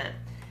appointment.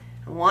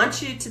 I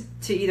want you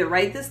to either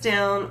write this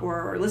down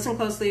or listen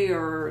closely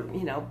or,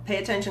 pay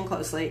attention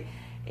closely,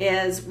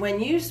 is when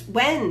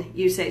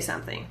you say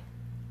something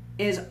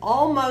is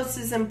almost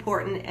as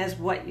important as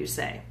what you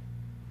say.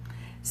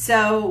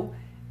 So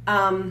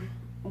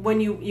when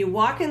you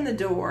walk in the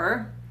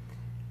door,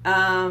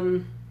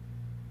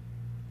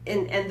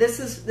 and this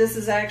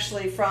is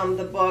actually from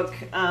the book,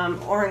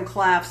 Oren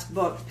Klaff's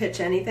book, Pitch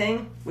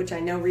Anything, which I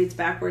know reads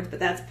backwards, but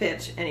that's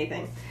Pitch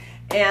Anything.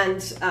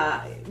 And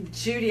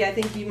Judy, I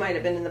think you might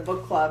have been in the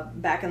book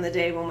club back in the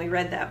day when we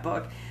read that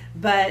book.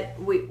 But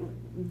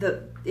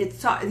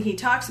he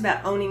talks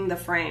about owning the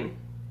frame,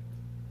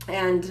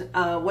 and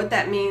what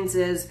that means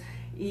is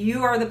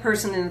you are the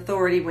person in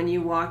authority when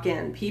you walk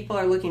in. People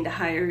are looking to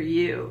hire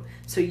you,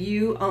 so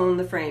you own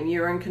the frame.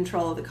 You're in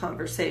control of the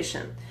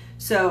conversation.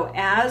 So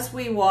as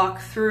we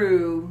walk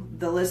through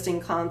the listing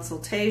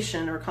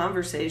consultation or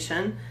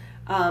conversation,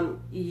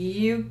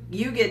 you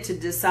get to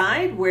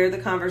decide where the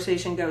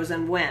conversation goes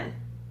and when.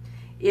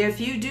 If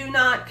you do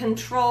not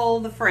control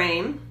the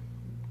frame,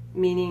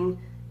 meaning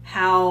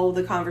how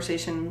the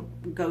conversation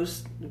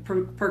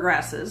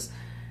progresses,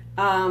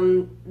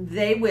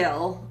 they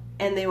will,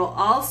 and they will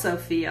also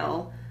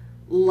feel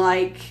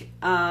like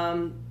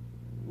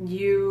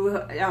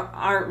you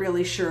aren't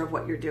really sure of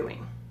what you're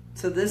doing.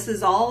 So this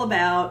is all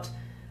about,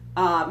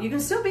 you can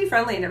still be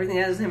friendly and everything,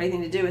 that doesn't have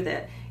anything to do with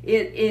it.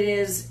 It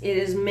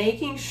is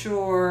making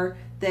sure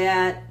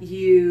that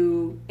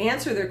you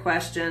answer their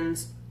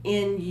questions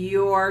in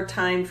your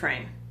time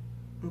frame,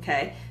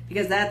 okay?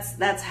 Because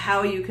that's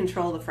how you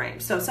control the frame.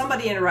 So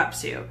somebody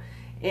interrupts you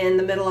in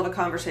the middle of a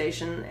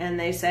conversation and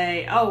they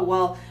say, oh,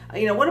 well,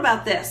 what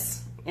about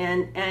this?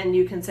 And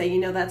you can say,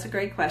 that's a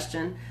great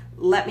question.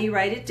 Let me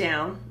write it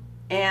down,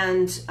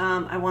 and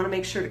I want to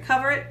make sure to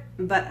cover it,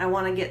 but I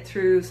want to get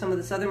through some of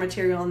this other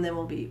material, and then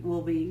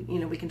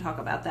we can talk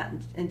about that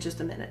in just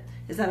a minute.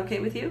 Is that okay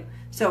with you?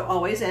 So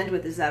always end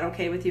with, is that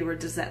okay with you, or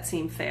does that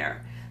seem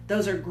fair?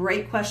 Those are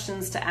great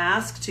questions to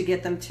ask to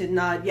get them to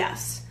nod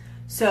yes.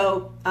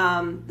 So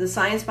the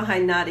science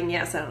behind nodding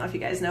yes, I don't know if you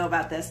guys know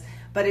about this,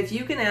 but if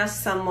you can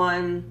ask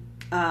someone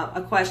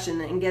a question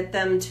and get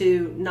them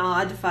to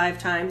nod 5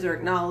 times or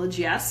acknowledge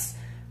yes,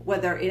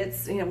 whether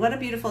it's, what a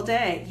beautiful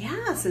day.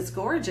 Yes, it's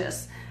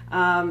gorgeous.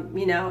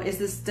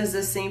 Does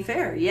this seem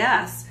fair?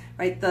 Yes,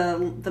 right?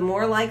 The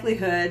more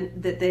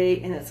likelihood that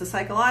and it's a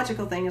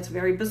psychological thing, it's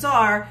very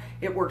bizarre.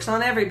 It works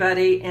on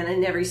everybody and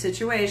in every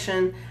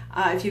situation.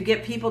 If you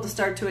get people to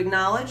start to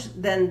acknowledge,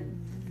 then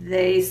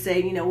they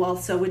say, well,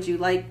 so would you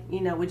like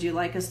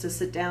us to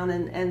sit down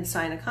and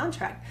sign a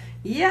contract?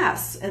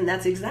 Yes, and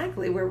that's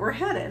exactly where we're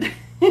headed.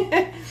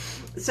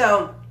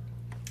 So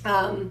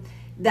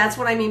that's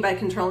what I mean by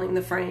controlling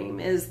the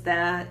frame, is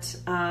that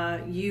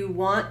you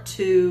want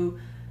to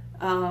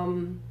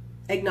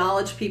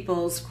acknowledge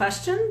people's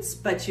questions,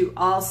 but you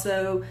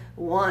also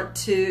want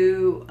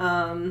to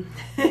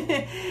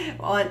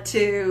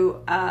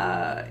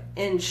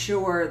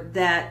ensure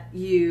that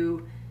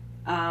you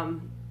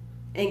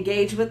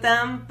engage with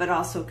them, but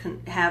also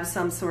have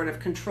some sort of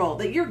control,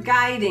 that you're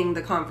guiding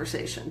the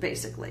conversation,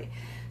 basically.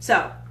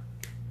 So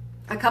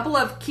a couple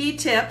of key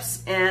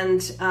tips, and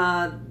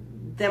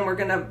then we're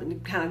going to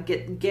kind of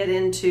get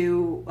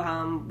into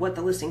what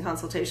the listing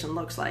consultation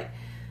looks like.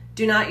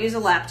 Do not use a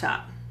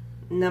laptop,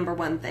 number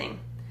one thing.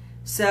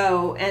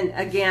 So, and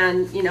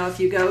again, if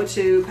you go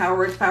to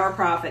PowerWords,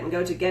 PowerProfit, and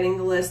go to getting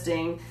the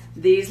listing,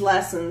 these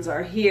lessons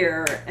are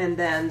here, and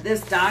then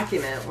this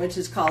document, which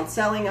is called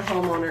Selling a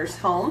Homeowner's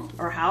Home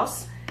or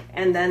House,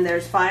 and then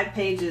there's 5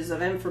 pages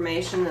of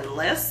information and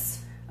lists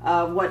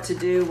of what to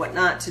do, what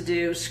not to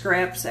do,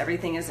 scripts,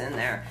 everything is in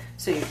there.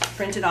 So you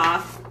print it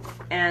off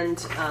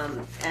and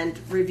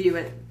review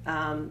it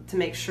to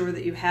make sure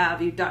that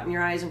you're dotting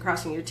your I's and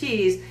crossing your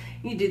T's.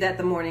 You do that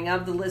the morning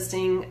of the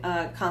listing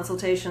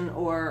consultation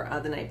or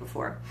the night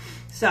before.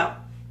 So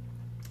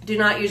do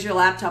not use your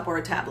laptop or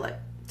a tablet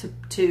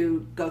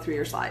to go through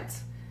your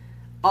slides.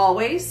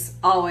 Always,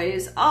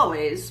 always,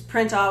 always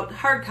print out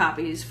hard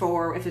copies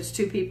for, if it's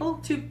 2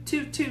 people,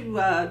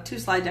 two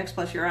slide decks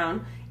plus your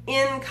own,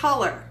 in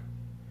color.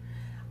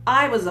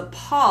 I was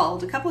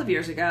appalled a couple of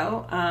years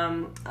ago.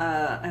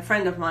 A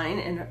friend of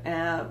mine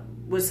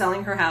was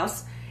selling her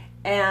house,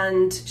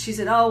 and she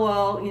said, oh,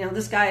 well,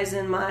 this guy's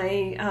in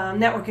my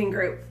networking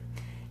group.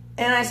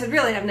 And I said,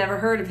 really? I've never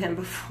heard of him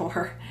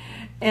before.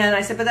 And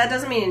I said, but that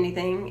doesn't mean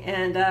anything.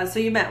 And so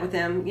you met with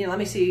him, let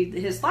me see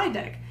his slide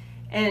deck.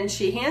 And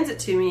she hands it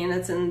to me, and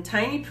it's in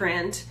tiny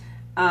print.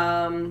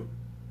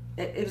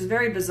 It was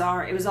very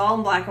bizarre. It was all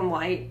in black and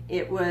white.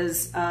 It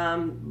was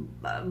a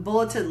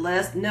bulleted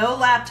list, no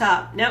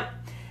laptop, nope.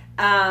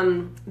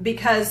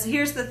 Because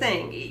here's the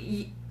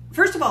thing.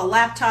 First of all, a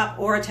laptop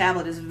or a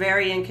tablet is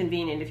very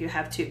inconvenient if you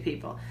have 2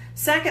 people.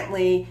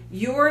 Secondly,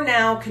 you're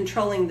now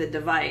controlling the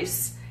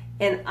device,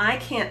 and I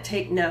can't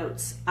take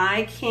notes.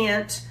 I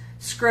can't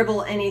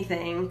scribble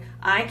anything.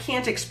 I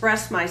can't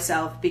express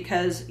myself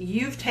because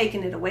you've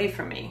taken it away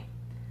from me.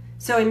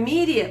 So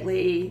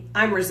immediately,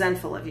 I'm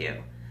resentful of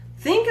you.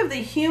 Think of the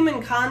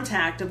human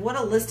contact of what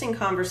a listing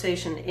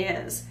conversation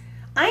is.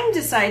 I'm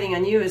deciding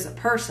on you as a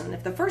person.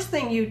 If the first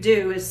thing you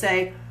do is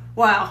say,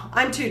 well,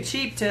 I'm too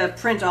cheap to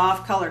print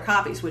off color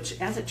copies,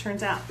 which as it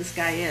turns out, this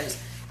guy is.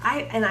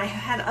 I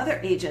had other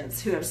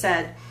agents who have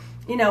said,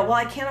 well,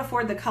 I can't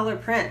afford the color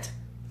print.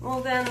 Well,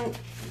 then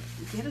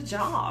get a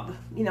job.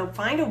 You know,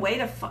 find a way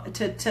to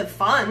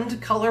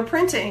fund color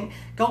printing.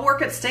 Go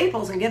work at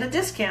Staples and get a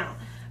discount.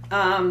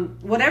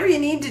 Whatever you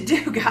need to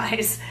do,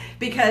 guys,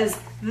 because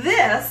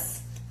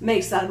this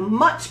makes a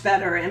much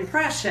better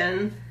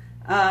impression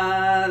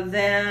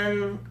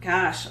than,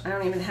 gosh, I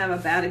don't even have a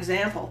bad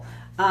example,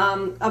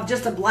 of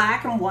just a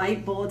black and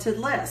white bulleted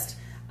list.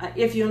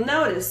 If you'll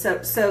notice,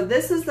 so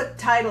this is the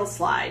title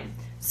slide.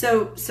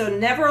 So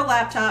never a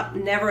laptop,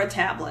 never a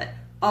tablet.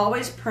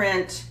 Always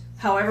print,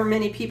 however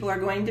many people are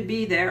going to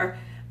be there.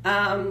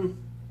 Yeah,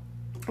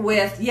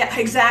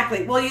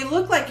 exactly. Well, you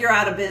look like you're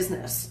out of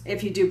business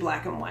if you do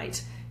black and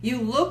white. You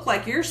look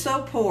like you're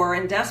so poor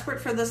and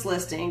desperate for this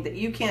listing that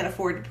you can't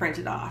afford to print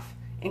it off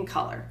in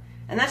color.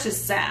 And that's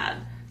just sad.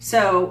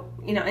 So,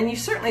 you know, and you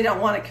certainly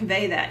don't want to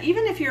convey that.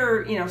 Even if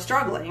you're, you know,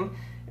 struggling,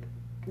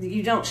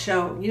 you don't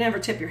show, you never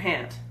tip your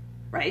hand,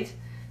 right?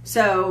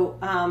 So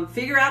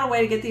figure out a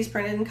way to get these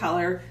printed in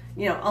color.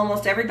 You know,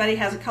 almost everybody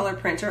has a color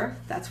printer.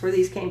 That's where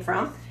these came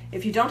from.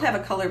 If you don't have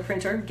a color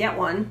printer, get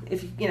one.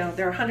 If you know,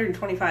 they're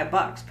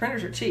 $125.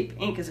 Printers are cheap.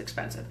 Ink is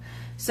expensive.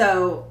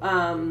 So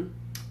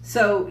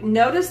so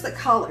notice the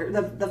color,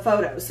 the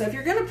photos. So if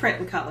you're going to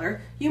print in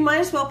color, you might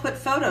as well put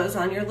photos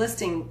on your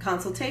listing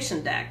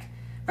consultation deck,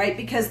 right?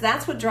 Because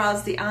that's what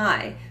draws the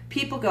eye.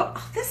 People go,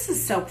 oh, this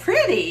is so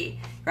pretty,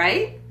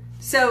 right?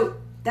 So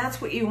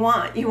that's what you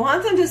want. You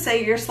want them to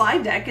say your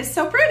slide deck is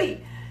so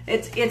pretty.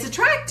 It's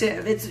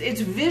attractive.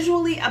 It's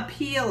visually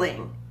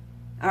appealing.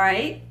 All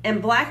right,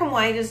 and black and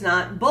white is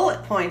not.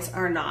 Bullet points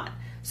are not.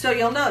 So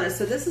you'll notice.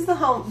 So this is the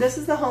home. This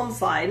is the home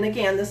slide, and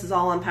again, this is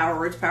all on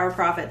PowerWords,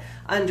 PowerProfit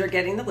under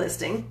getting the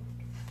listing.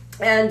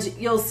 And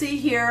you'll see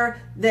here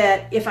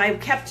that if I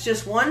kept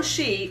just one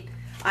sheet,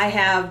 I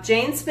have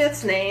Jane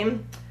Smith's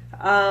name,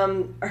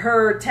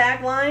 her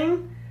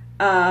tagline,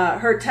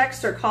 her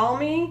text or call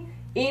me,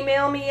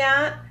 email me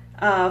at,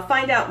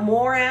 find out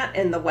more at,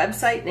 and the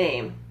website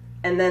name,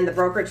 and then the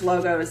brokerage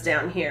logo is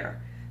down here.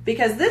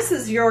 Because this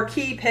is your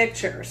key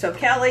picture. So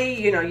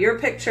Kelly, you know, your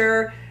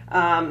picture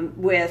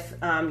with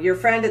your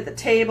friend at the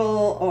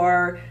table,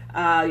 or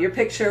your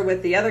picture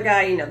with the other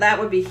guy, you know, that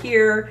would be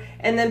here.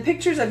 And then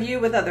pictures of you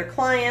with other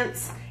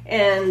clients.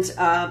 And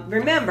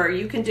remember,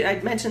 you can do,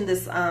 I mentioned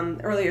this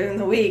earlier in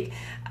the week,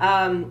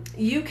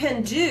 you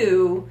can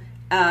do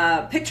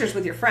pictures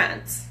with your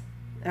friends.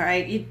 All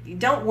right, you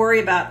don't worry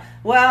about,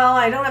 well,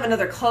 I don't have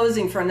another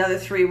closing for another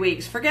 3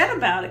 weeks. Forget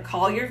about it.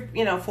 Call your,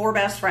 you know, 4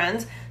 best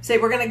friends. Say,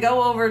 we're going to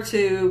go over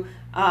to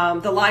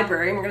the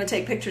library and we're going to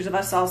take pictures of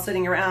us all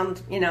sitting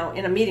around, you know,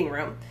 in a meeting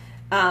room.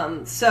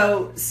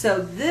 So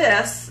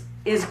this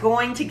is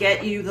going to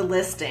get you the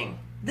listing.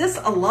 This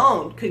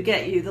alone could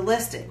get you the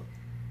listing,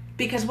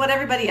 because what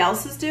everybody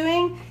else is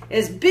doing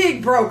is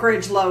big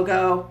brokerage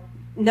logo,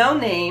 no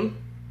name,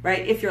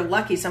 right? If you're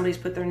lucky, somebody's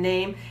put their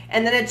name,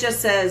 and then it just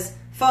says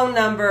phone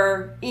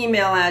number,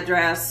 email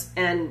address,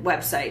 and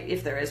website,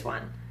 if there is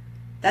one.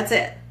 That's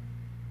it.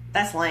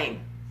 That's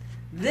lame.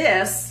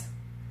 This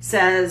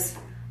says,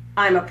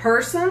 I'm a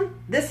person.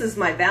 This is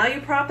my value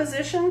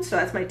proposition. So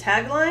that's my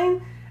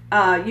tagline.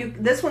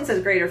 This one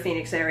says Greater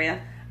Phoenix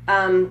area.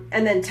 And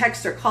then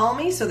text or call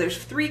me. So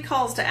there's 3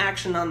 calls to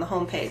action on the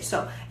homepage.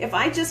 So if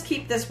I just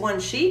keep this one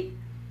sheet,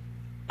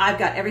 I've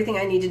got everything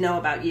I need to know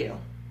about you.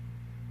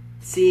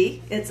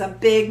 See, it's a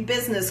big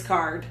business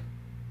card.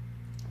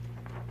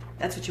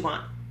 That's what you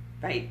want,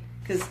 right?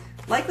 Because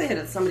likelihood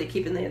of somebody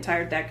keeping the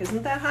entire deck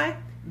isn't that high,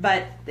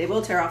 but they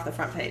will tear off the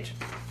front page.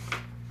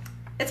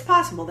 It's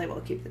possible they will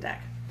keep the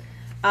deck.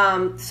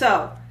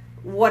 So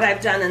what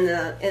I've done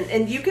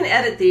and you can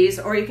edit these,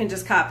 or you can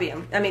just copy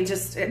them. I mean,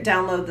 just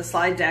download the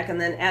slide deck and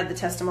then add the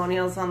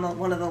testimonials on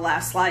one of the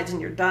last slides and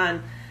you're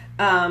done.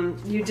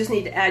 You just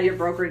need to add your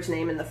brokerage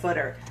name in the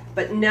footer.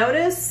 But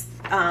notice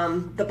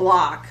the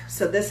block.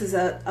 So this is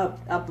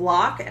a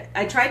block.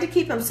 I tried to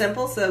keep them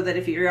simple so that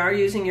if you are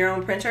using your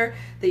own printer,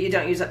 that you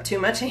don't use up too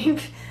much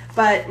ink.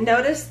 But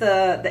notice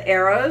the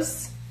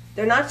arrows.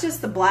 They're not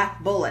just the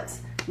black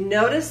bullets.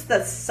 Notice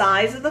the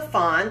size of the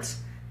font.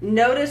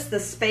 Notice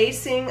the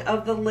spacing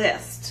of the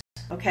list.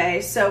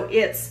 Okay, so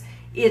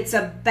it's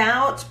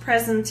about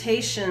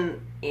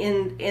presentation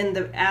in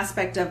the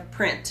aspect of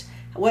print.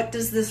 What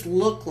does this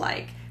look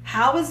like?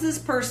 How is this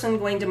person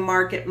going to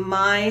market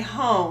my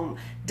home?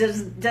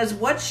 Does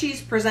what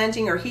she's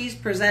presenting or he's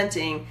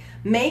presenting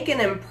make an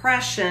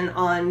impression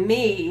on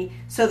me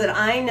so that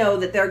I know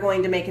that they're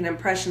going to make an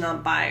impression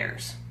on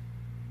buyers?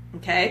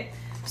 Okay,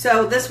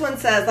 so this one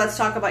says, let's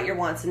talk about your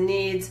wants and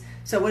needs.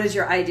 So what is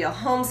your ideal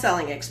home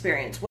selling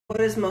experience? What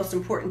is most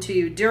important to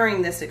you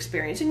during this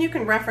experience? And you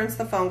can reference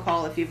the phone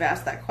call if you've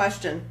asked that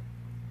question.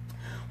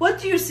 What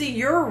do you see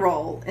your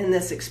role in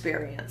this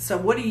experience? So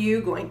what are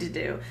you going to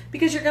do?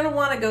 Because you're going to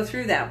want to go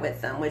through that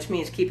with them, which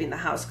means keeping the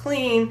house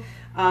clean,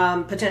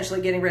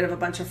 potentially getting rid of a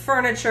bunch of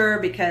furniture,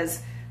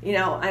 because, you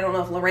know, I don't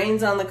know if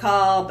Lorraine's on the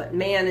call, but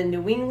man, in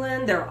New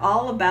England, they're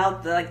all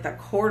about the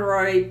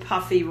corduroy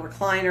puffy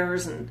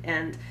recliners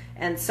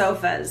and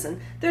sofas, and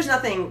there's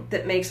nothing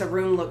that makes a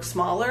room look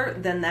smaller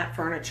than that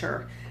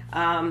furniture.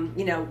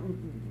 You know,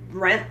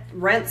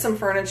 rent some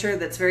furniture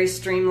that's very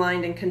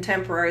streamlined and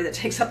contemporary that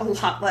takes up a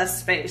lot less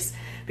space,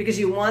 because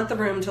you want the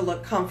room to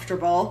look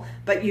comfortable,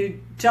 but you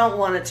don't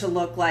want it to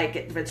look like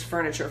it's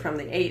furniture from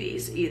the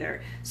 80s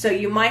either. So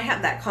you might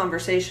have that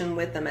conversation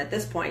with them at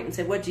this point and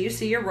say, what do you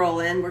see your role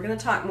in? We're going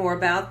to talk more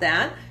about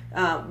that.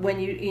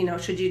 When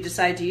should you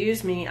decide to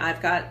use me,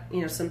 I've got,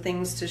 some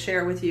things to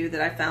share with you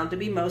that I found to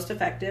be most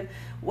effective.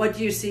 What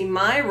do you see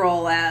my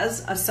role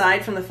as,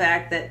 aside from the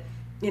fact that,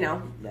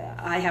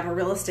 I have a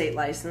real estate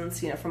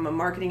license, from a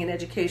marketing and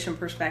education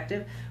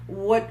perspective?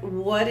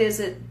 What is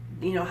it,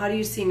 how do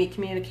you see me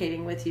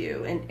communicating with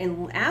you?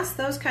 And ask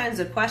those kinds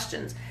of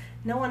questions.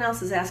 No one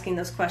else is asking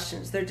those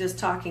questions. They're just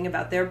talking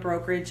about their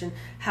brokerage and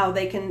how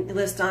they can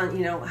list on,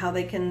 how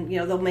they can,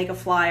 they'll make a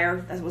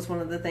flyer. That was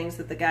one of the things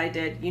that the guy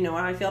did. You know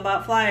how I feel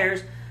about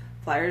flyers.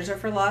 Flyers are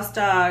for lost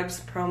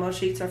dogs. Promo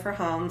sheets are for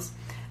homes.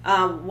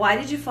 Why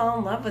did you fall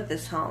in love with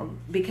this home?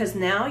 Because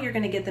now you're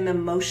going to get them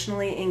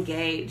emotionally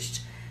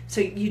engaged.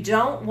 So you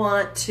don't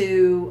want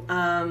to,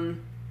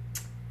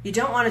 it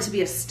to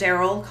be a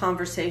sterile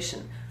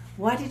conversation.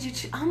 Why did you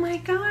oh my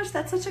gosh,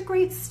 that's such a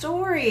great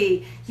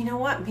story. You know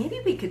what? Maybe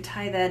we could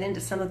tie that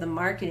into some of the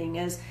marketing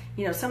as,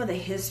 some of the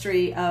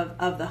history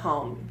of the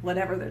home,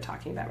 whatever they're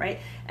talking about, right?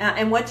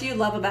 And what do you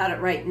love about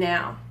it right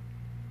now?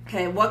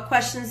 Okay, what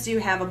questions do you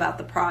have about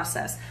the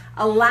process?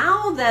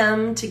 Allow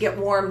them to get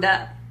warmed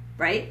up,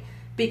 right?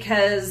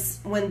 Because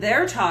when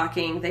they're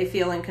talking, they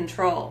feel in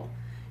control.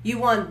 You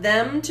want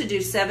them to do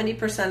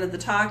 70% of the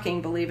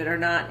talking, believe it or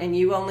not, and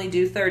you only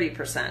do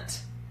 30%.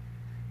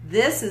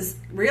 This is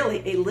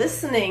really a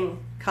listening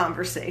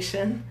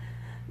conversation,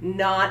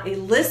 not a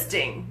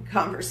listing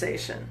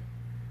conversation.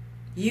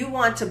 You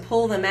want to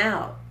pull them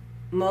out.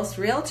 Most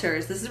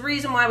realtors, this is the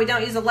reason why we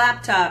don't use a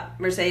laptop,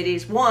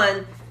 Mercedes.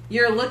 One,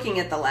 you're looking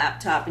at the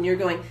laptop and you're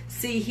going,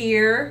 see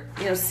here,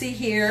 see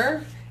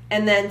here,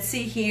 and then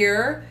see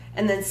here,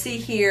 and then see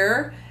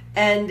here.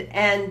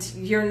 And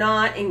you're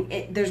not,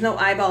 there's no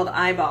eyeball to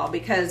eyeball,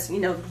 because,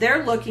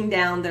 they're looking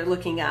down, they're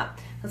looking up.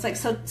 It's like,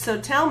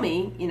 so tell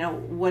me,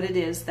 what it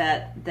is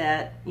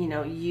that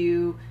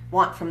you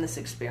want from this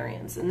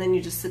experience. And then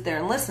you just sit there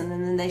and listen,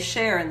 and then they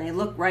share and they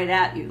look right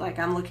at you like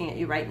I'm looking at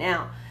you right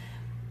now.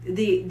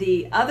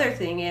 The other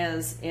thing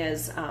is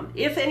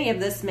if any of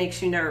this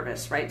makes you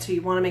nervous, right? So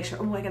you want to make sure,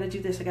 I got to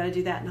do this, I got to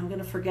do that, and I'm going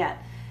to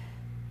forget.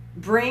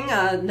 Bring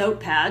a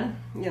notepad,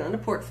 in a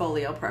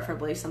portfolio,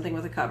 preferably something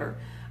with a cover,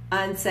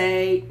 and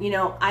say,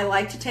 I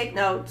like to take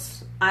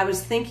notes. I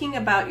was thinking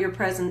about your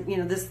present,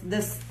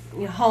 this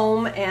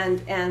home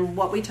and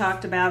what we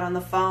talked about on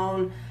the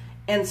phone,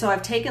 and so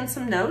I've taken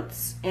some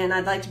notes, and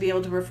I'd like to be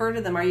able to refer to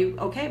them. Are you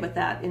okay with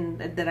that?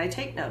 That I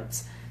take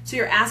notes? So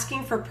you're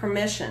asking for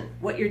permission.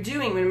 What you're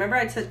doing, remember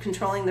I said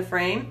controlling the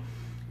frame?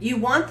 You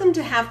want them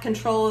to have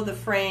control of the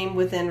frame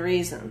within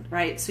reason,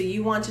 right? So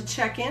you want to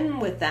check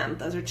in with them.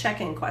 Those are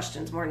check-in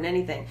questions more than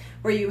anything,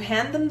 where you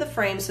hand them the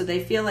frame so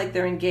they feel like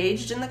they're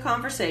engaged in the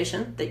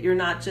conversation, that you're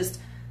not just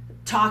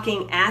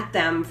talking at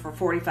them for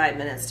 45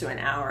 minutes to an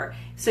hour.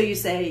 So you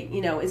say,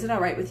 is it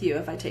all right with you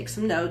if I take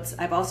some notes?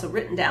 I've also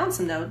written down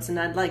some notes, and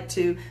I'd like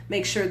to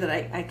make sure that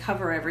I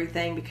cover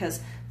everything,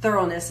 because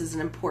thoroughness is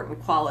an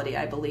important quality,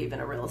 I believe, in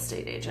a real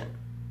estate agent.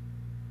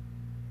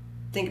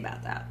 Think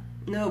about that.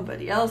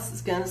 Nobody else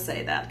is going to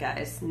say that,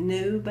 guys.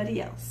 Nobody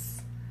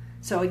else.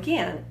 So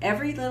again,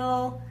 every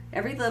little,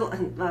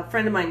 and a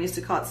friend of mine used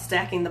to call it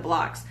stacking the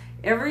blocks.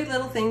 Every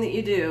little thing that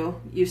you do,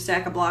 you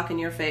stack a block in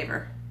your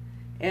favor.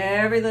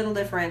 Every little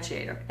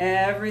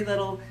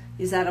differentiator,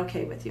 is that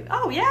okay with you?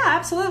 Oh yeah,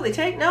 absolutely.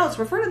 Take notes,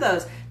 refer to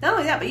those. Not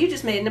only that, but you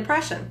just made an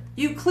impression.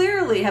 You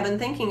clearly have been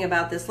thinking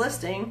about this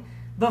listing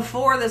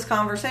before this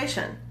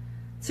conversation.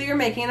 So you're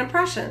making an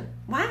impression.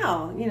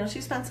 Wow,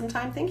 she spent some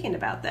time thinking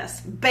about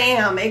this.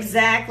 Bam,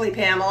 exactly,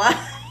 Pamela.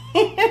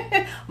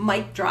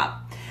 Mic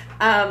drop.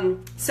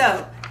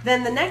 So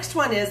then the next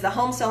one is the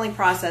home selling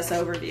process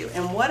overview.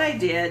 And what I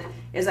did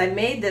is I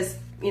made this,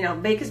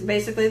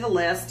 basically the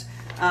list,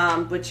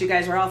 which you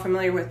guys are all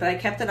familiar with, but I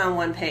kept it on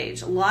one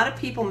page. A lot of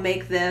people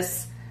make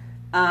this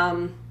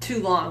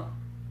too long,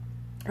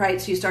 right?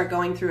 So you start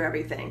going through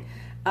everything.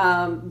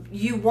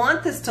 You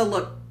want this to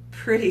look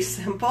pretty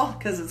simple,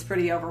 because it's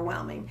pretty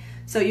overwhelming.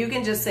 So you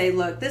can just say,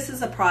 look, this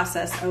is a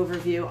process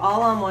overview,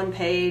 all on one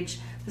page.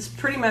 This is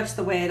pretty much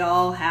the way it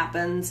all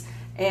happens.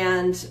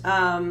 And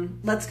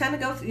let's kind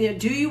of go through,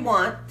 do you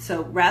want,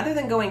 so rather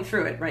than going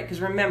through it, right, because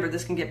remember,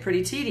 this can get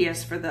pretty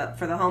tedious for the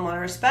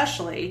homeowner,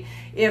 especially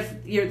if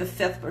you're the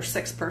fifth or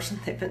sixth person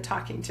they've been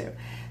talking to.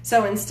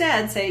 So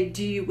instead, say,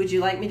 would you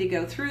like me to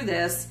go through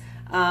this,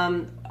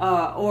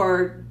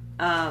 or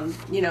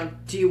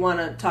do you want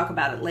to talk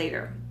about it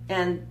later?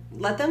 And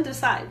let them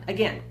decide.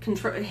 Again,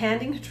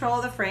 handing control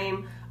of the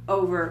frame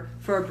over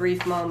for a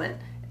brief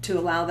moment to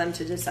allow them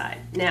to decide.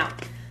 Now,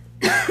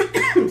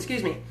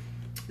 excuse me,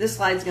 this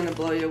slide's going to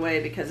blow you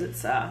away, because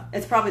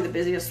it's probably the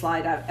busiest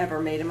slide I've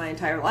ever made in my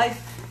entire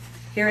life.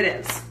 Here it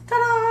is.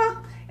 Ta-da!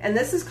 And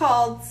this is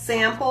called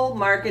Sample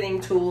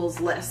Marketing Tools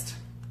List.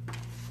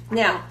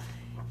 Now,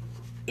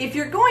 if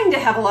you're going to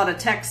have a lot of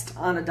text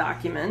on a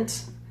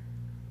document,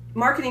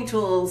 marketing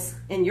tools,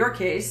 in your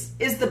case,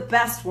 is the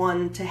best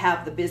one to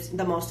have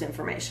the most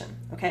information,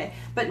 okay?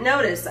 But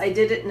notice I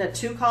did it in a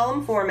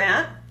 2-column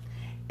format,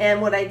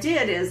 and what I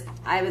did is,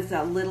 I was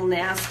a little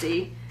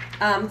nasty.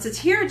 So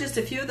here are just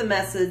a few of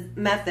the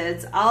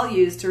methods I'll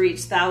use to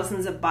reach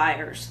thousands of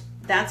buyers.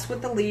 That's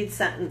what the lead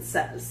sentence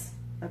says,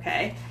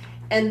 okay?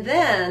 And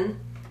then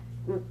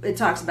it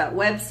talks about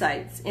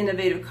websites,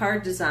 innovative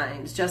card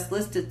designs, just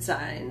listed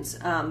signs,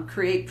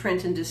 create,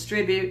 print, and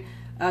distribute,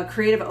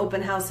 creative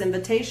open house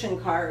invitation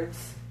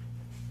cards.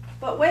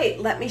 But wait,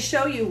 let me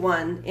show you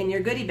one in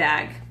your goodie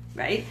bag,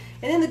 right?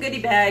 And in the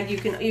goodie bag,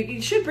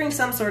 you should bring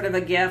some sort of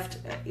a gift.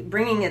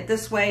 Bringing it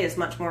this way is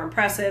much more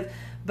impressive.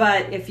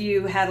 But if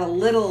you had a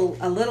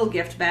little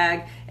gift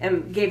bag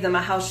and gave them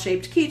a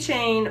house-shaped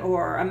keychain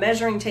or a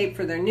measuring tape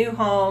for their new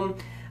home,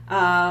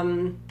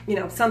 you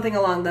know, something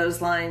along those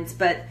lines.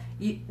 But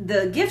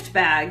the gift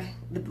bag,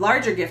 the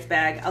larger gift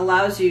bag,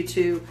 allows you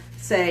to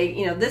say,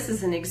 you know, this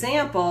is an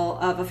example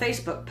of a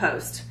Facebook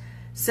post.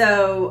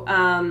 So,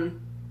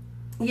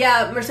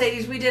 yeah,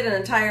 Mercedes, we did an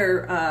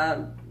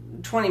entire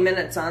 20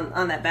 minutes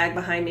on that bag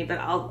behind me, but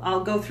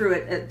I'll go through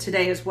it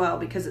today as well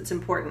because it's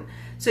important.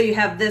 So you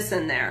have this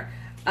in there.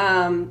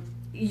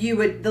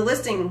 The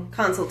listing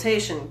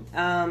consultation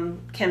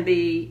can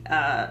be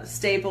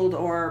stapled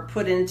or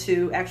put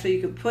into, actually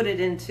you could put it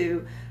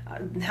into,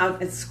 how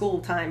it's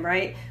school time,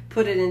 right?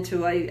 Put it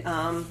into a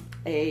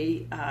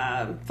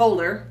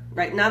folder,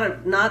 right?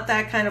 Not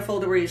that kind of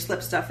folder where you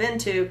slip stuff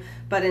into,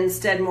 but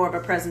instead more of a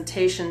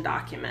presentation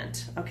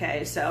document.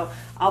 Okay, so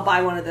I'll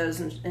buy one of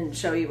those and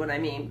show you what I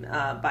mean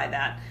by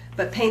that.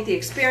 But paint the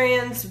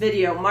experience,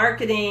 video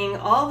marketing,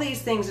 all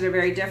these things that are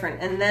very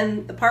different. And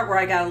then the part where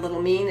I got a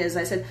little mean is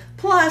I said,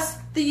 plus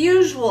the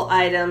usual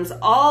items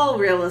all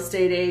real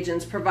estate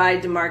agents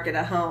provide to market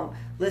a home.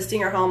 Listing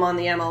your home on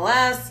the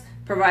MLS,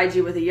 provide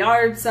you with a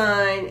yard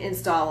sign,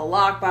 install a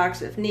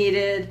lockbox if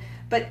needed.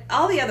 But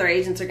all the other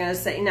agents are going to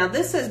say, now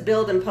this says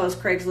build and post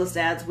Craigslist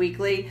ads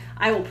weekly.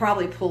 I will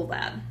probably pull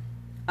that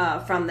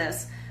from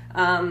this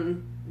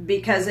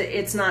because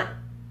it's not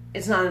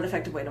an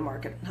effective way to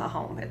market a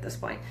home at this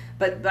point.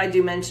 But I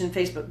do mention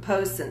Facebook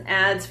posts and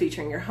ads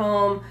featuring your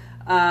home,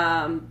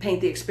 paint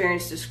the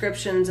experience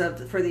descriptions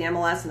for the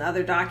MLS and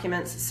other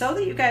documents so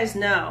that you guys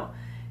know.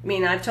 I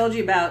mean, I've told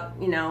you about,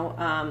 you know,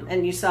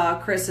 and you saw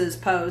Chris's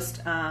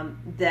post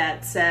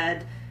that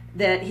said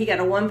that he got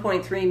a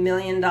 $1.3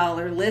 million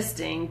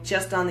listing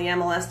just on the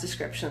MLS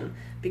description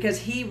because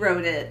he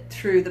wrote it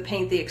through the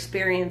paint the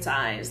experience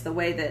eyes, the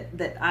way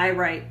that I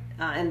write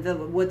and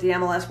what the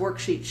MLS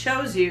worksheet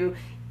shows you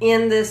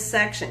in this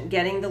section,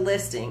 getting the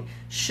listing.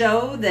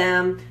 Show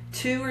them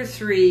 2 or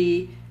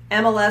 3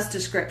 MLS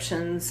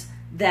descriptions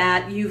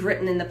that you've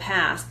written in the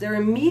past. They're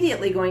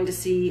immediately going to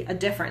see a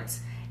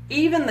difference.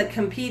 Even the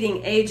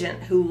competing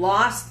agent who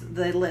lost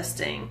the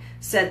listing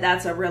said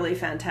that's a really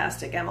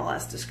fantastic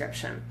MLS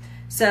description.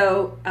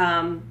 So,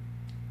 and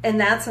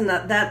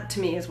that to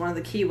me is one of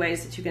the key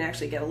ways that you can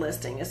actually get a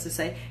listing, is to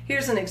say,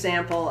 here's an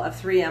example of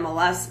 3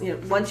 MLS. You know,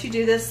 once you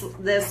do this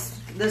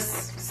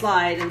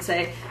slide and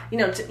say, you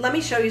know, let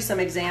me show you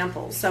some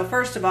examples. So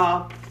first of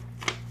all,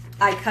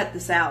 I cut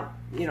this out.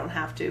 You don't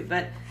have to,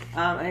 but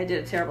I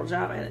did a terrible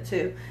job at it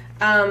too.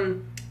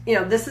 You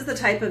know, this is the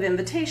type of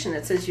invitation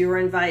that says you were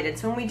invited.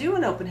 So when we do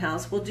an open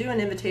house, we'll do an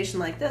invitation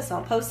like this.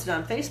 I'll post it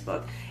on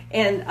Facebook,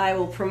 and I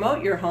will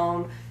promote your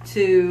home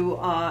to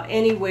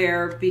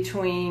anywhere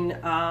between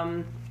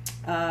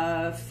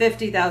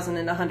 50,000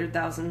 and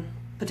 100,000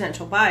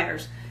 potential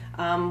buyers.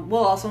 We'll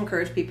also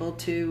encourage people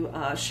to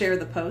share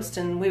the post,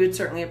 and we would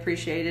certainly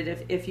appreciate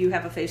it if you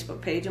have a Facebook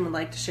page and would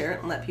like to share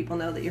it and let people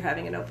know that you're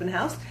having an open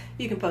house.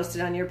 You can post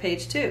it on your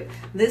page too.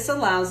 This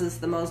allows us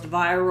the most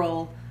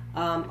viral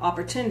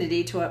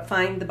opportunity to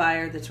find the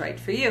buyer that's right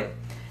for you.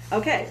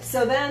 Okay,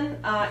 so then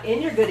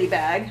in your goodie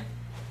bag,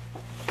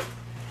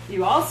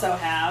 you also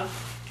have,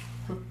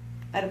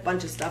 I had a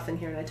bunch of stuff in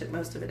here and I took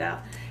most of it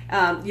out.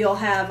 You'll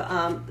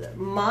have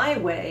my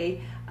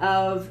way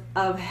of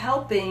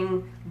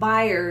helping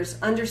buyers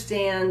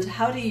understand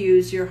how to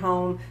use your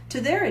home to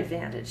their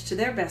advantage, to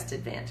their best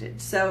advantage.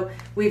 So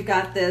we've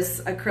got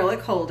this acrylic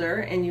holder,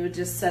 and you would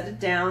just set it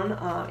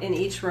down in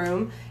each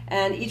room,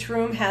 and each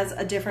room has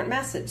a different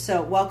message.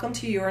 So welcome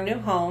to your new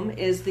home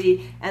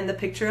and the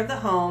picture of the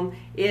home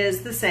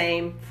is the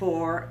same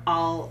for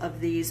all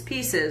of these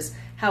pieces.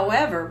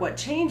 However, what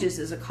changes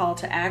is a call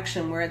to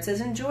action where it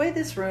says, enjoy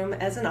this room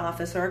as an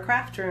office or a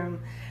craft room.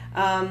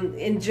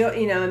 Enjoy,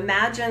 you know,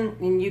 imagine,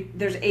 and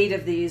there's 8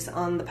 of these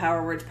on the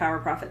PowerWords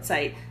PowerProfit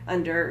site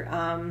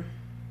under,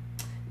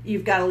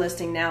 you've got a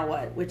listing now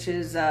what, which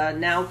is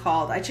now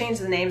called, I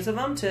changed the names of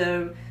them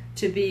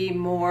to be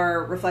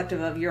more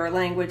reflective of your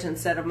language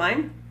instead of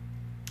mine,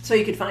 so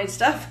you could find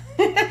stuff.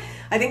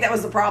 I think that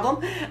was the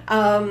problem.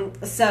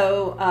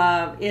 So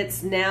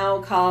it's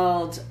now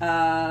called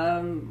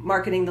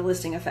Marketing the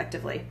Listing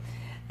Effectively.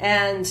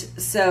 And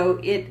so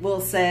it will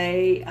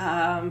say,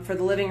 for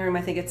the living room,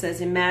 I think it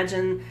says,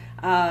 imagine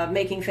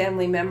making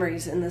family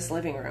memories in this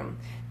living room.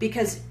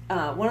 Because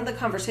one of the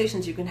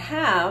conversations you can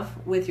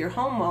have with your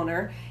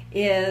homeowner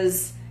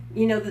is,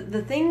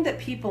 the thing that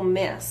people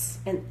miss,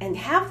 and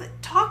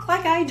talk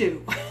like I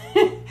do.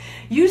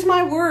 Use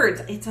my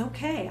words. It's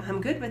okay.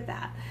 I'm good with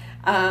that.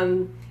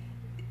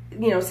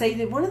 Say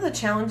that one of the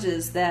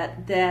challenges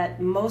that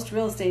most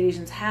real estate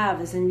agents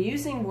have is in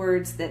using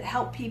words that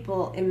help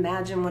people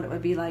imagine what it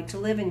would be like to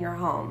live in your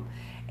home.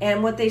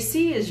 And what they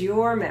see is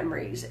your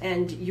memories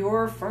and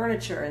your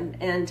furniture.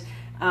 And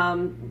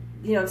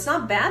it's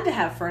not bad to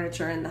have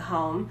furniture in the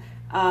home,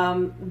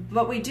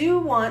 but we do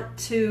want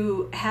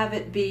to have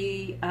it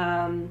be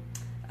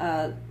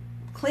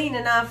clean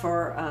enough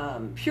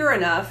or pure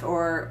enough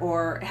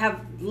or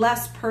have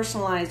less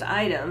personalized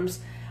items,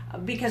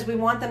 because we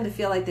want them to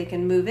feel like they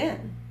can move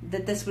in,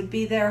 that this would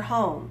be their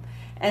home.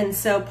 And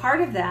so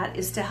part of that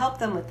is to help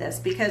them with this,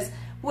 because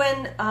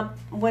when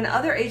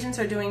other agents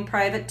are doing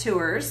private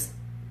tours,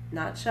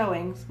 not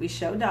showings, we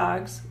show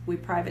dogs, we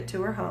private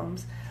tour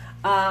homes.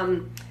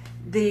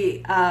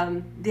 The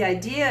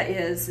idea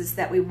is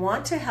that we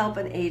want to help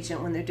an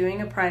agent when they're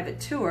doing a private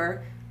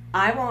tour.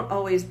 I won't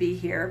always be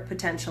here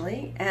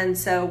potentially, and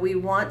so we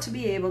want to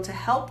be able to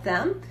help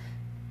the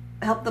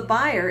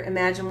buyer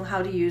imagine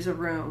how to use a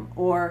room,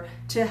 or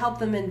to help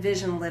them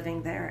envision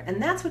living there. And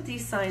that's what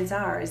these signs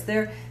are, is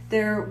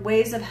they're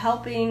ways of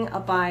helping a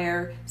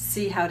buyer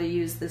see how to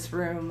use this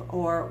room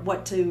or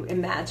what to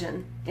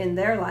imagine in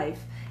their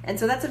life. And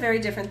so that's a very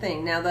different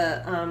thing. Now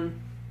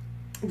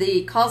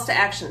the calls to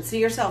action: see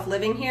yourself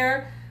living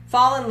here,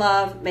 fall in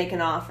love, make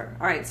an offer.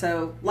 All right,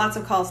 so lots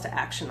of calls to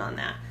action on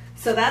that.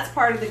 So that's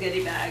part of the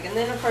goodie bag. And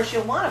then of course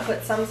you'll want to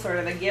put some sort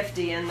of a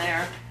gifty in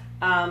there.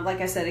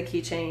 Like I said, a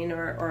keychain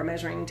or a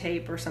measuring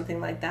tape or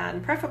something like that,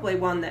 and preferably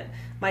one that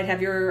might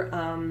have your,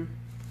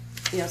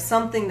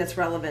 something that's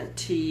relevant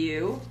to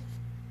you.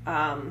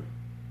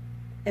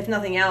 If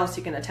nothing else,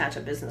 you can attach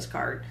a business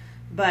card.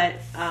 But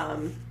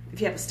if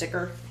you have a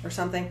sticker or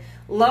something,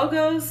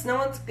 logos, no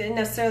one's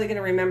necessarily going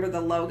to remember the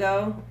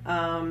logo.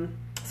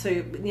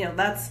 So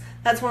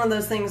that's one of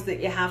those things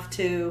that you have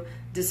to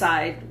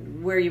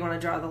decide where you want to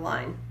draw the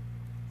line.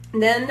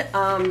 And then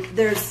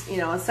there's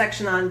a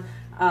section on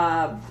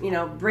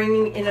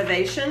bringing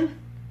innovation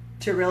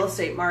to real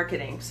estate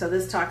marketing. So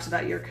this talks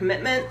about your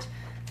commitment.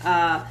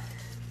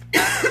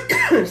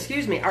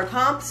 Excuse me. Are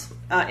comps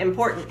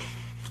important?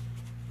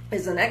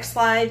 Is the next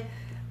slide.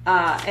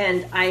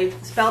 And I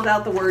spelled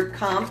out the word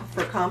comp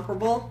for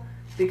comparable,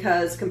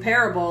 because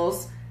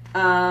comparables,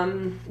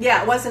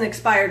 it was an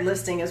expired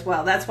listing as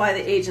well. That's why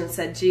the agent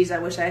said, geez, I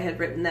wish I had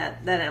written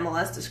that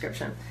MLS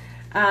description.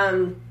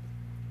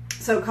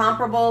 So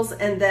comparables,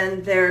 and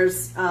then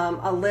there's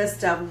a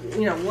list of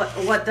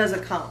what does a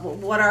comp,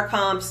 what are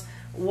comps,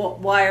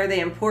 why are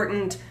they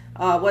important,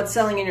 what's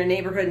selling in your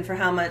neighborhood and for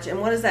how much, and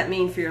what does that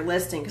mean for your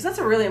listing? Because that's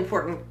a really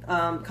important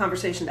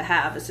conversation to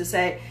have, is to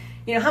say,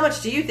 how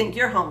much do you think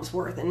your home's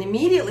worth? And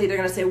immediately they're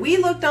going to say, we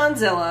looked on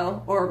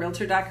Zillow or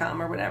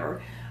Realtor.com or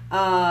whatever,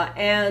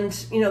 and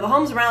the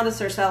homes around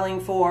us are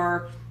selling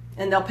for,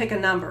 and they'll pick a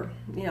number,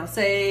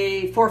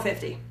 say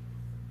 $450,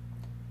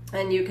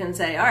 and you can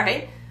say, all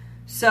right.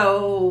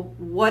 So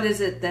what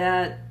is it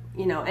that,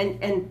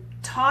 and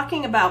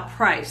talking about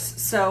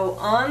price. So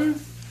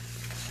on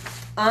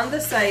the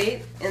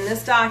site, in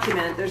this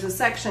document, there's a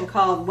section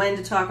called When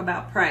to Talk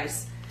About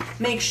Price.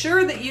 Make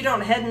sure that you don't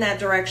head in that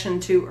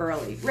direction too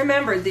early.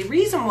 Remember, the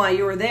reason why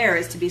you are there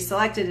is to be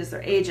selected as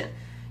their agent.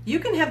 You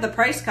can have the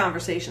price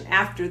conversation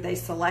after they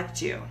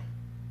select you.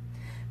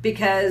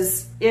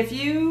 Because if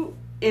you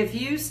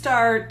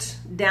start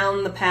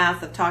down the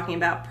path of talking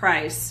about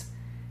price,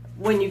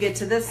 when you get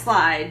to this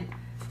slide,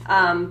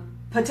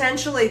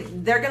 potentially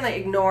they're going to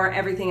ignore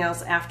everything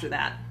else after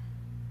that.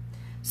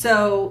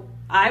 So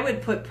I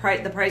would put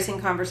the pricing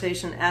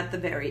conversation at the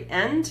very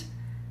end,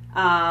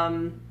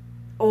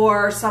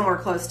 or somewhere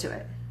close to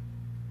it.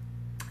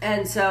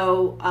 And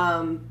so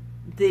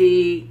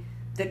the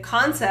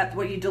concept,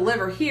 what you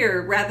deliver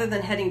here, rather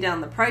than heading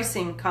down the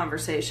pricing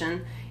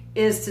conversation,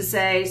 is to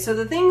say, so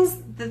the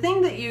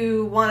thing that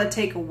you want to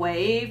take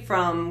away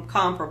from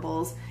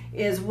comparables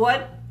is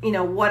what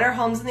are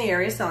homes in the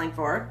area selling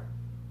for.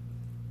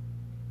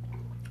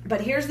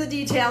 But here's the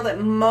detail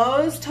that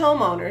most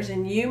homeowners,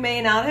 and you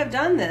may not have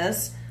done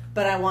this,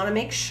 but I want to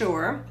make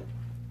sure.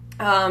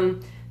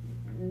 What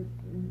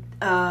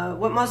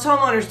most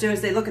homeowners do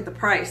is they look at the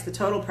price, the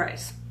total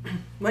price.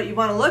 What you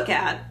want to look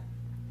at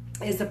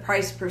is the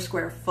price per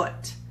square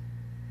foot.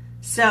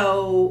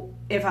 So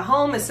if a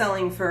home is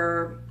selling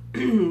for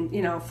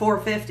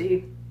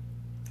 $450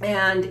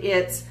 and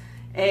it's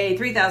a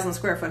 3,000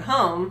 square foot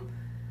home,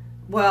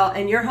 well,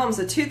 and your home's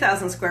a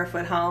 2,000 square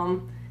foot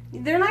home,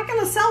 they're not going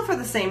to sell for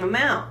the same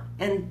amount.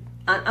 And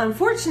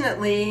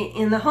unfortunately,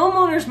 in the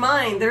homeowner's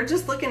mind, they're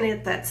just looking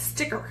at that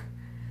sticker.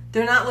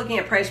 They're not looking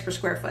at price per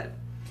square foot.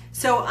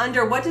 So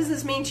under what does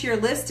this mean to your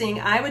listing,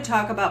 I would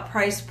talk about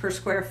price per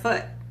square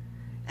foot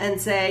and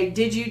say,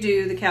 did you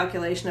do the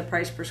calculation of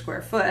price per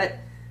square foot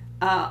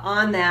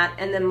on that,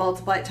 and then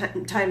multiply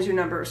times your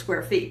number of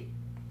square feet.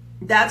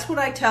 That's what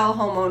I tell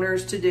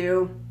homeowners to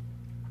do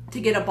to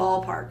get a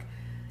ballpark.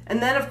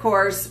 And then, of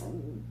course,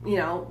 you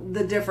know,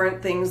 the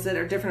different things that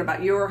are different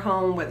about your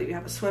home, whether you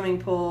have a swimming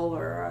pool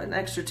or an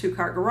extra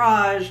 2-car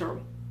garage or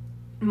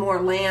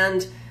more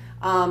land,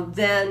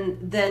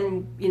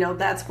 then you know,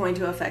 that's going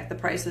to affect the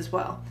price as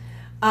well.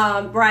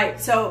 Right.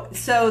 So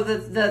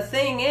the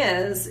thing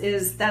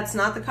is that's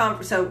not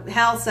the so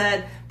Hal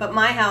said, but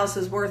my house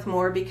is worth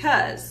more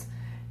because,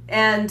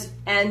 and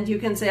you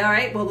can say, all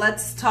right, well,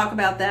 let's talk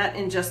about that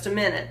in just a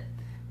minute,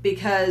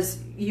 because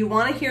you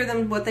want to hear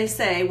them, what they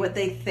say, what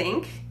they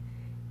think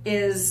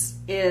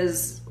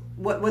is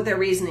what their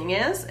reasoning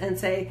is, and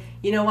say,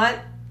 you know what,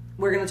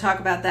 we're going to talk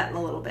about that in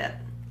a little bit,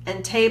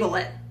 and table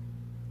it.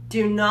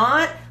 Do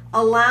not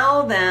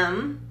allow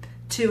them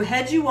to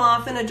head you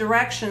off in a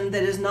direction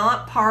that is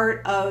not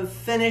part of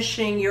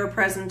finishing your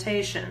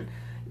presentation.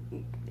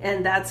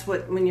 And that's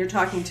what, when you're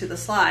talking to the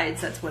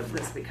slides, that's what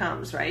this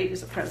becomes, right?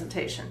 Is a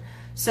presentation.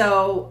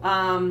 So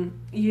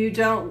you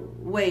don't,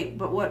 wait,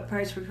 but what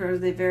price per square,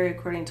 they vary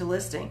according to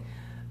listing?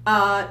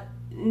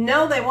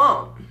 No, they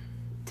won't,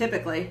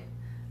 typically.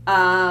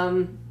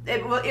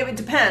 It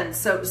depends.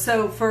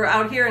 So for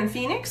out here in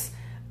Phoenix,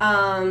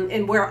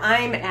 and where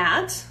I'm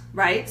at,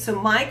 right? So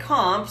my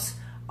comps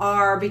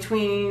are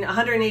between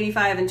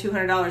 $185 and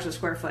 $200 a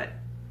square foot.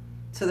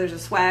 So there's a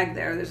swag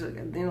there. There's a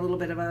little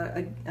bit of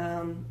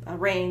a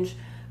range.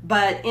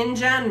 But in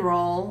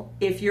general,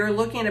 if you're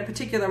looking at a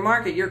particular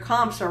market, your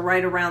comps are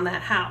right around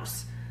that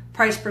house.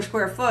 Price per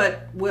square foot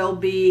will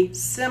be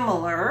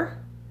similar.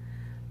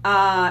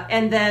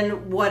 And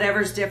then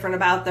whatever's different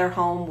about their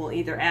home will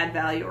either add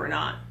value or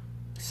not.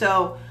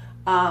 So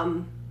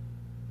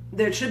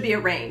there should be a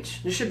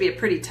range. There should be a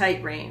pretty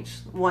tight range,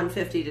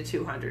 150 to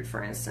 200,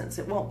 for instance.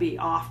 It won't be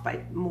off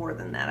by more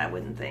than that, I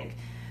wouldn't think.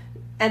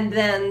 And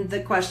then the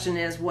question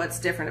is, what's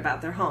different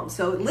about their home?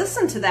 So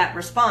listen to that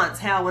response,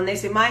 Hal, when they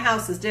say, my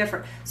house is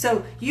different.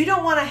 So you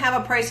don't want to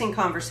have a pricing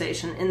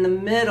conversation in the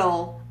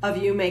middle of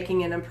you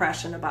making an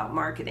impression about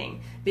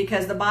marketing,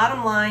 because the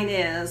bottom line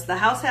is the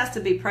house has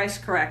to be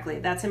priced correctly.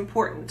 That's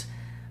important.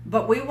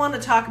 But we want to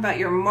talk about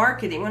your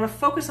marketing. We want to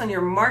focus on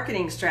your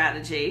marketing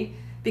strategy,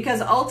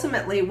 because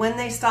ultimately when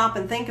they stop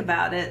and think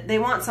about it, they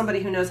want somebody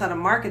who knows how to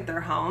market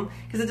their home,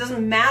 because it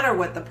doesn't matter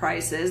what the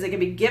price is. They could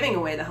be giving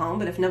away the home,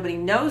 but if nobody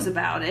knows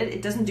about it,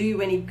 it doesn't do you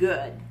any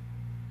good,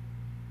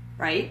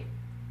 right?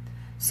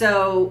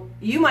 So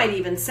you might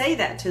even say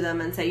that to them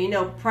and say, you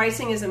know,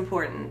 pricing is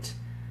important,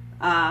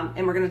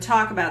 and we're going to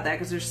talk about that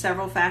because there's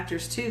several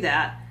factors to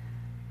that.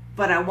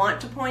 But I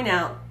want to point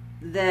out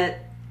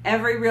that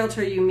every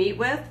realtor you meet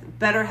with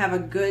better have a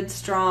good,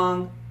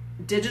 strong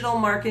digital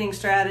marketing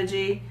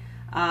strategy,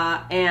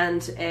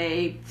 and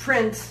a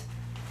print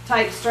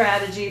type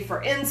strategy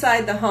for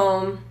inside the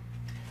home,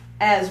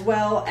 as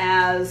well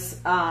as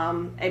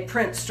a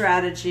print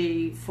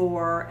strategy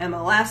for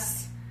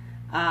MLS,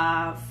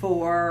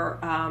 for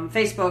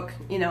Facebook,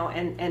 you know,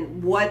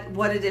 and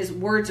what it is.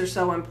 Words are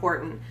so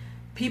important.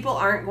 People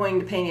aren't going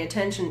to pay any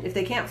attention if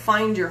they can't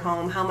find your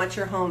home. How much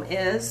your home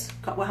is,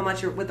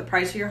 what the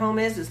price of your home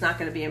is not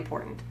going to be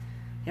important.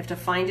 You have to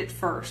find it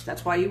first.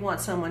 That's why you want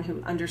someone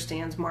who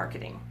understands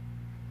marketing.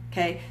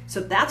 Okay,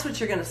 so that's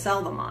what you're going to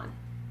sell them on.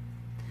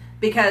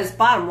 Because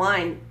bottom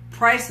line,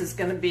 price is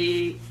going to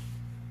be,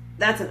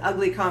 that's an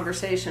ugly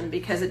conversation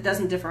because it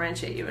doesn't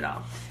differentiate you at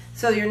all.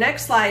 So your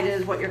next slide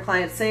is what your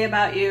clients say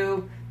about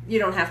you. You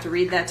don't have to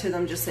read that to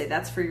them. Just say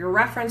that's for your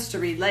reference to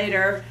read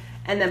later.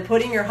 And then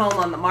putting your home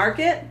on the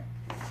market.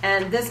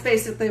 And this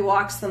basically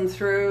walks them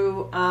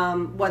through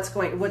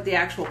what the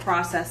actual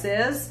process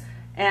is,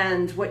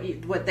 and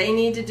what they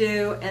need to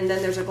do. And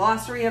then there's a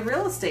glossary of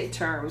real estate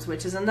terms,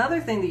 which is another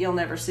thing that you'll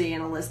never see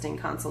in a listing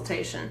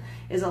consultation,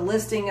 is a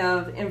listing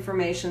of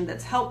information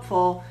that's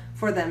helpful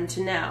for them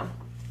to know.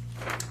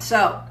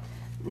 So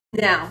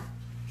now,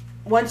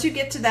 once you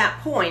get to that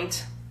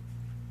point,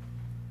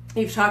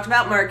 you've talked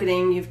about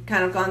marketing, you've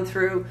kind of gone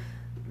through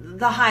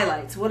the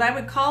highlights. What I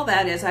would call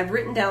that is I've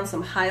written down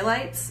some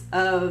highlights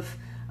of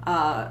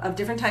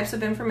different types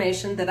of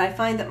information that I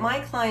find that my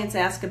clients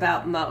ask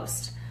about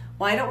most.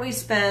 Why don't we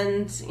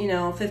spend,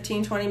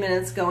 15, 20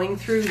 minutes going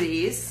through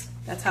these?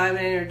 That's how I would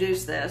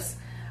introduce this.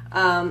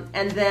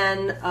 And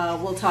then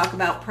we'll talk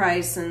about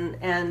price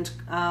and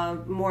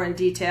more in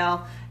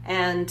detail,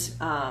 and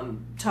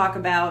talk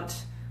about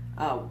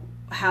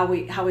how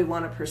we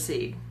want to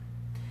proceed.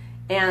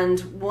 And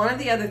one of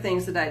the other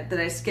things that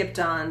I skipped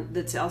on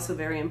that's also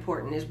very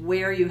important is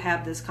where you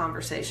have this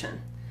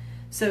conversation.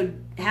 So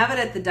have it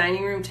at the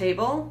dining room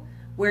table,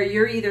 where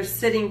you're either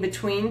sitting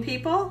between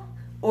people,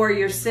 or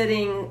you're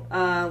sitting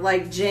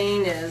like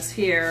Jane is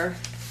here,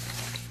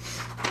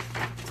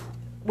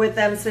 with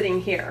them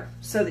sitting here,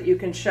 so that you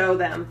can show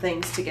them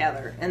things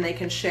together, and they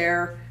can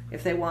share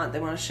if they want. They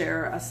want to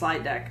share a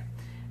slide deck.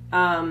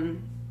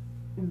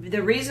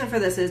 The reason for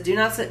this is, do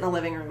not sit in the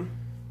living room.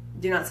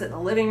 Do not sit in the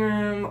living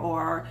room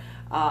or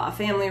a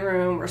family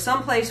room or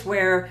someplace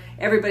where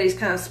everybody's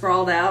kind of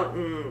sprawled out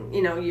and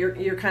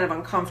you're kind of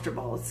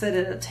uncomfortable. Sit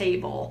at a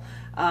table,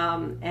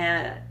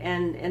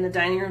 and a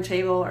dining room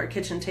table or a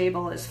kitchen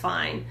table is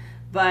fine,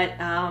 but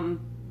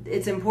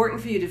it's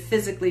important for you to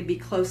physically be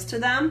close to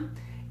them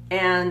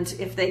And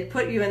if they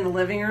put you in the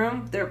living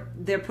room,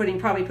 they're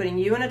probably putting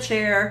you in a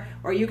chair,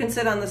 or you can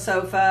sit on the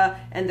sofa,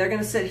 and they're going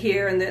to sit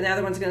here, and the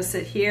other one's going to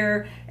sit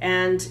here,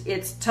 and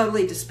it's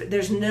totally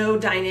there's no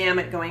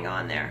dynamic going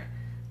on there.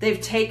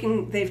 They've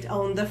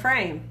owned the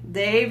frame.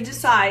 They've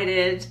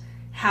decided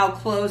how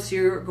close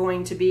you're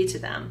going to be to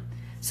them.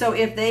 So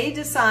if they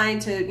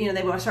decide to,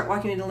 they want to start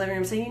walking into the living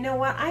room and say, you know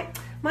what,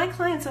 my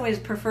clients always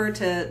prefer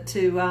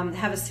to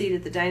have a seat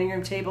at the dining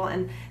room table,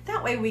 and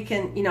that way we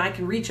can, I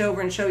can reach over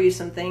and show you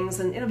some things,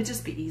 and it'll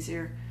just be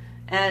easier.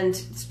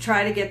 And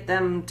try to get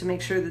them to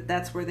make sure that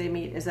that's where they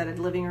meet, is at a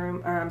living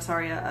room, or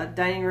a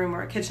dining room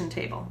or a kitchen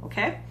table,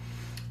 okay?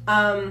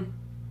 And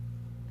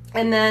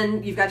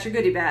then you've got your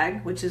goodie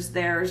bag, which is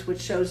theirs,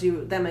 which shows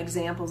you them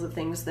examples of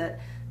things that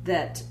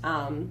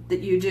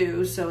you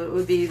do. So it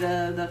would be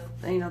the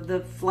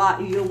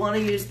you'll want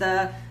to use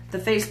the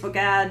Facebook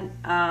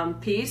ad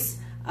piece.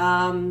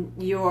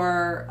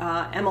 Your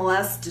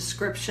MLS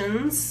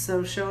descriptions,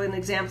 so showing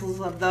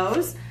examples of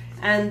those,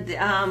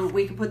 and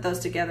we can put those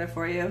together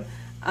for you.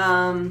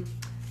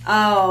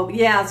 Oh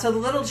yeah, so the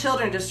little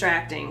children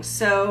distracting.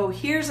 So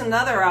here's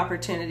another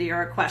opportunity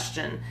or a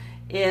question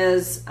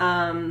is,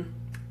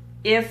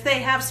 if they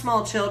have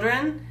small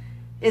children,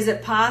 is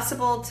it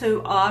possible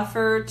to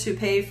offer to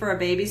pay for a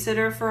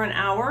babysitter for an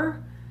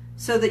hour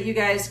so that you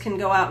guys can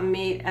go out and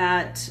meet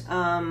at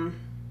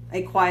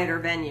a quieter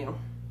venue?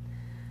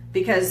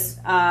 Because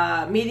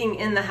meeting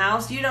in the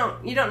house, you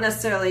don't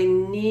necessarily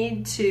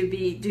need to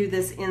do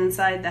this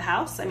inside the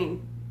house. I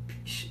mean,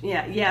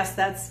 yes,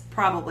 that's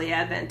probably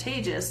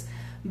advantageous,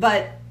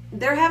 but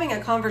they're having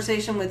a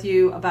conversation with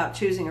you about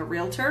choosing a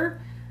realtor.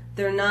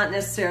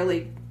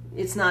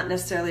 It's not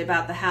necessarily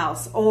about the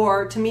house,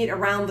 or to meet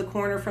around the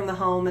corner from the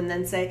home and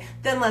then say,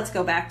 then let's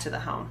go back to the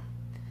home.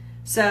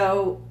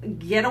 So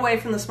get away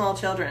from the small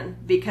children,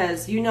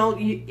 because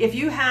if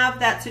you have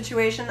that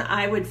situation,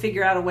 I would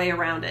figure out a way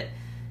around it.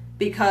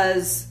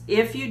 Because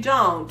if you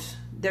don't,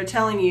 they're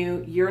telling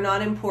you you're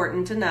not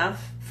important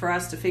enough for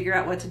us to figure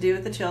out what to do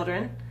with the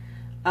children.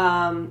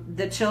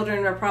 The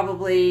children are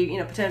probably,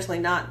 potentially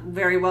not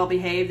very well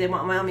behaved. They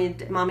want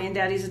mommy and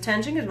daddy's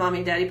attention, because mommy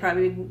and daddy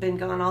probably been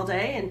gone all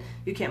day, and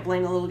you can't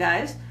blame the little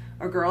guys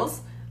or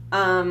girls.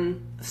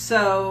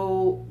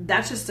 So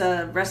that's just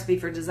a recipe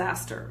for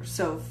disaster.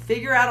 So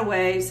figure out a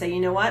way, say,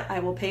 you know what, I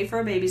will pay for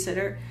a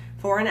babysitter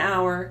for an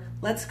hour.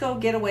 Let's go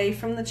get away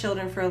from the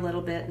children for a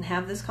little bit and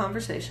have this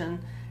conversation,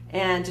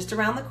 and just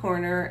around the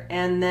corner,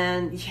 and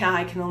then,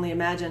 I can only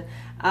imagine.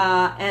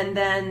 And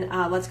then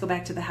let's go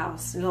back to the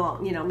house.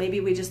 Maybe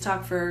we just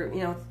talk for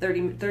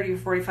 30 or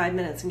 45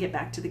 minutes and get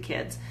back to the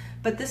kids.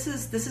 But this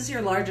is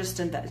your largest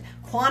investment.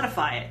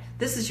 Quantify it.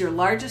 This is your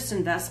largest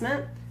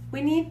investment.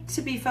 We need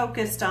to be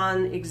focused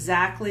on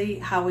exactly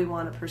how we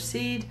want to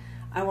proceed.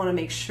 I want to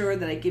make sure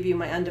that I give you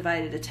my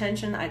undivided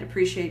attention. I'd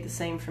appreciate the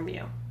same from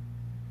you.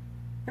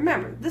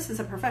 Remember, this is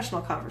a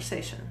professional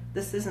conversation.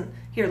 This isn't,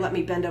 here, let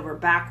me bend over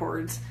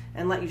backwards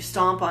and let you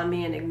stomp on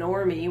me and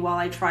ignore me while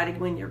I try to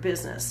win your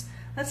business.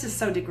 That's just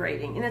so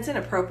degrading, and it's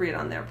inappropriate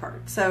on their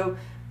part. So,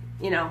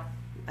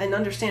 and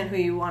understand who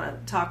you want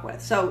to talk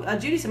with. So,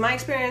 Judy said, my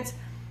experience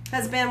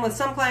has been with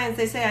some clients,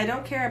 they say, I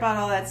don't care about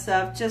all that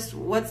stuff, just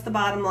what's the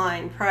bottom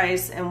line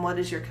price and what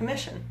is your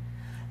commission?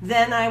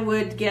 Then I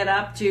would get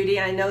up, Judy,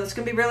 I know it's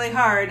going to be really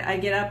hard, I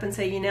get up and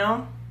say,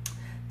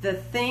 the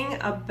thing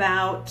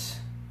about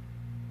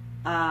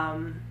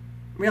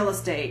real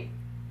estate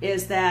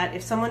is that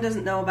if someone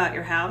doesn't know about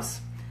your house,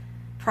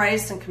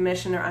 price and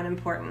commission are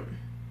unimportant.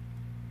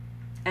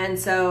 And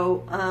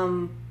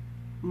so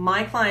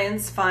my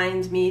clients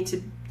find me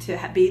to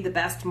be the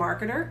best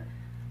marketer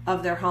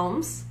of their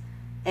homes,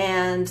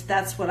 and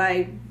that's what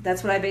I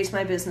base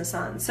my business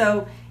on.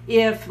 So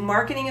if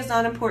marketing is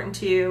not important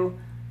to you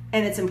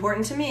and it's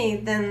important to me,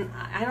 then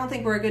I don't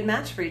think we're a good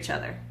match for each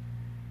other,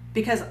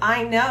 because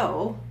I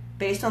know,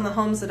 based on the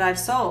homes that I've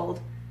sold,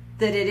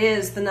 that it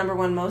is the number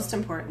one most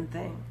important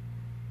thing.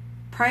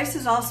 Price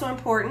is also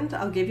important,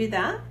 I'll give you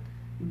that,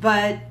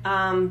 but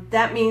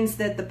that means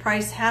that the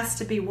price has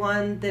to be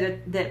one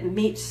that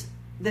meets,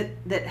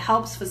 that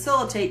helps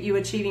facilitate you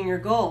achieving your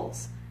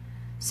goals.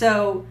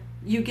 So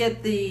you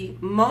get the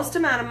most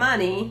amount of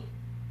money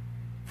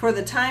for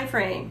the time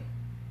frame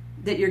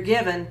that you're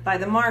given by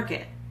the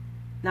market,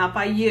 not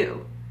by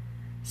you.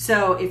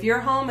 So if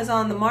your home is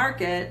on the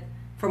market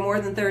for more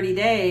than 30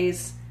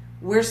 days,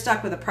 we're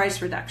stuck with a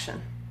price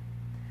reduction.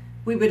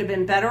 We would have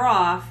been better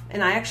off,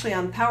 and I actually,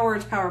 on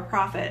PowerWords,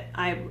 PowerProfit,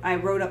 I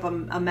wrote up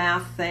a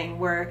math thing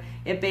where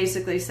it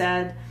basically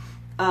said,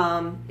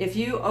 if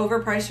you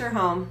overprice your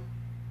home,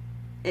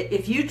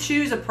 if you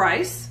choose a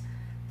price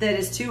that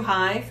is too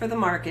high for the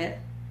market,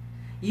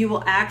 you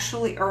will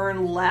actually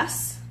earn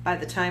less by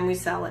the time we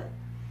sell it.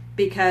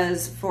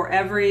 Because for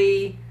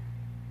every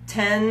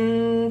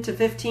 10 to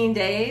 15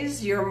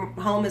 days your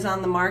home is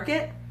on the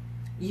market,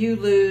 you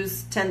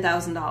lose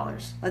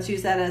 $10,000. Let's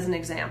use that as an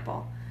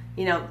example.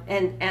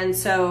 And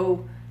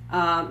so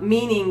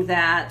meaning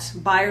that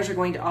buyers are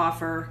going to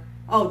offer,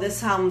 oh,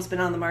 this home's been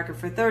on the market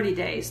for 30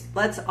 days.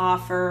 Let's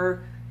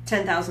offer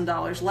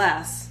 $10,000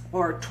 less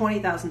or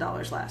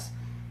 $20,000 less.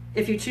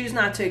 If you choose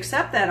not to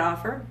accept that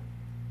offer,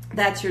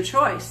 that's your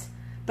choice.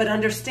 But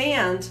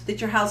understand that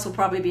your house will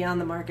probably be on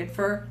the market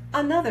for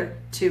another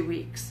 2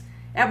 weeks,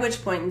 at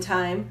which point in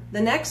time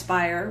the next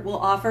buyer will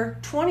offer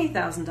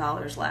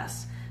 $20,000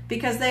 less,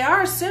 because they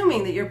are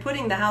assuming that you're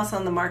putting the house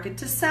on the market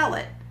to sell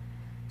it.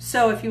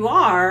 So if you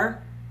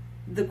are,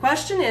 the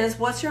question is,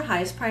 what's your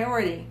highest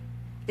priority?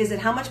 Is it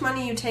how much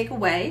money you take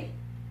away,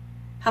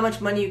 how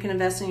much money you can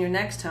invest in your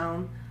next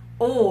home,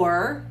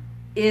 or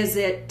is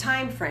it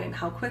time frame?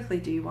 How quickly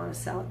do you want to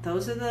sell it?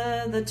 Those are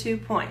the 2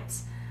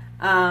 points.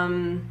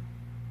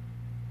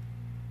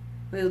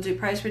 We'll do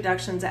price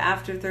reductions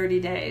after 30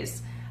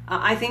 days.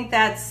 I think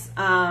that's,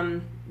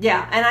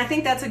 yeah, and I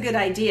think that's a good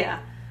idea.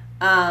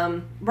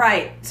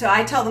 Right, so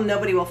I tell them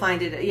nobody will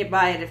find it. You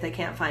buy it if they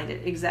can't find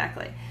it,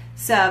 exactly.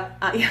 So,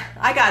 yeah,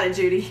 I got it,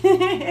 Judy.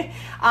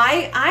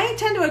 I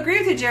tend to agree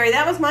with you, Jerry.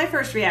 That was my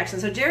first reaction.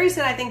 So Jerry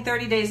said, I think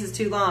 30 days is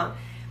too long,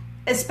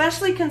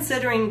 especially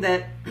considering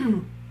that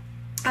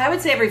I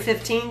would say every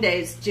 15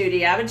 days,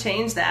 Judy. I would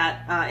change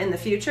that in the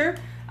future.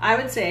 I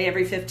would say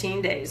every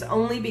 15 days,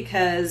 only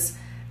because,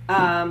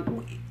 let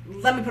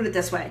me put it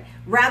this way.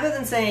 Rather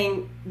than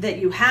saying that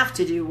you have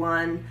to do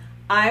one,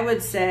 I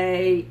would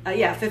say,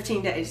 yeah,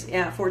 15 days,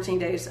 yeah, 14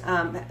 days.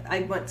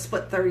 I went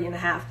split 30 and a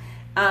half.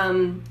 I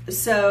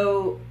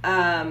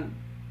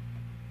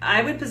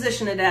would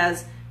position it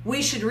as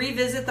we should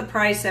revisit the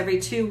price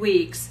every 2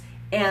 weeks,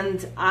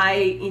 and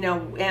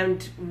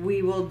and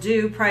we will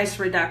do price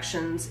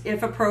reductions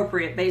if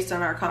appropriate based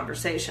on our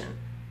conversation.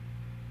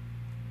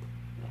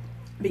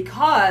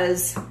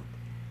 Because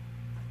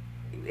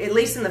at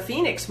least in the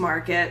Phoenix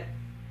market,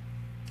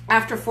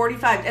 after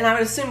 45, and I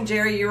would assume,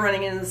 Jerry, you're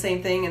running into the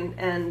same thing,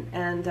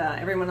 and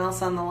everyone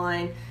else on the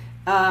line.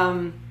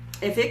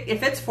 If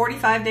it's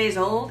 45 days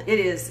old, it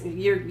is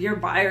your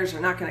buyers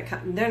are not going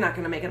to they're not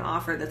going to make an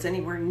offer that's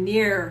anywhere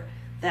near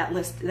that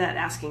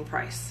asking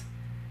price.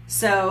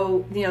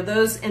 So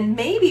those, and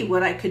maybe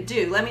what I could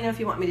do, let me know if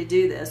you want me to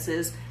do this,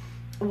 is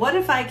what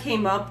if I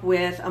came up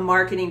with a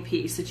marketing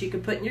piece that you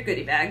could put in your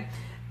goodie bag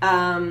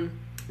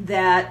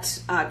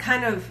that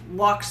kind of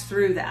walks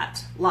through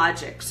that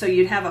logic. So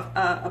you'd have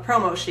a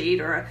promo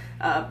sheet or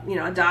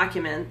a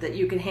document that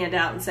you can hand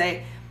out and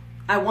say,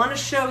 I want to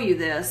show you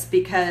this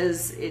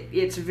because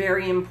it's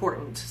very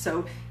important.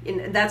 So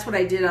that's what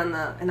I did on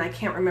and I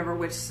can't remember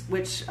which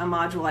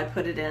module I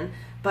put it in,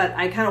 but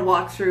I kind of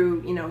walked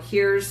through,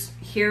 here's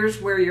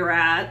where you're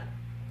at,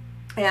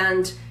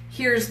 and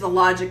here's the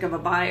logic of a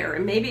buyer.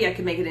 And maybe I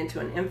could make it into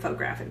an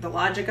infographic, the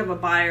logic of a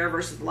buyer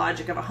versus the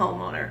logic of a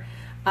homeowner.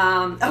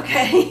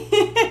 Okay.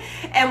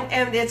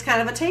 and it's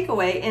kind of a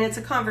takeaway, and it's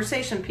a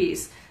conversation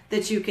piece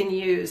that you can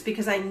use,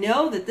 because I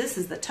know that this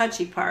is the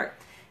touchy part.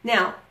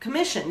 Now,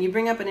 commission, you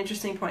bring up an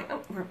interesting point.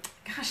 Oh,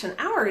 gosh, an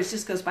hour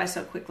just goes by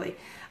so quickly.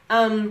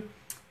 So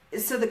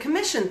the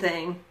commission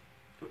thing,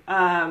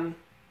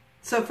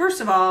 so first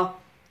of all,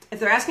 if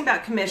they're asking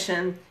about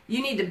commission,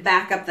 you need to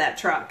back up that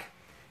truck,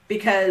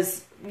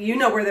 because you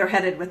know where they're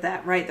headed with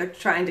that, right? They're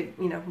trying to,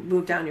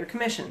 move down your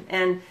commission,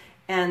 and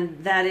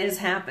that is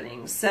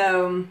happening.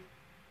 So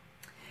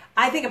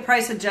I think a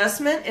price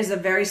adjustment is a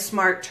very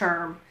smart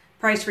term.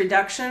 Price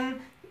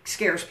reduction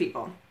scares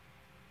people.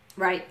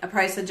 Right, a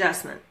price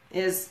adjustment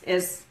is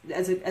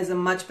a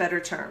much better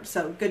term.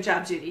 So good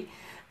job, Judy.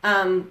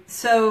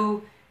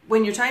 So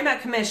when you're talking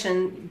about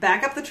commission,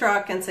 back up the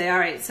truck and say, all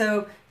right,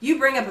 so you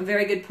bring up a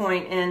very good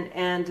point,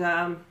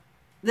 and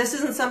this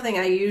isn't something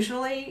I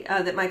usually,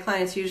 that my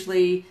clients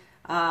usually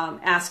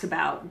ask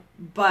about,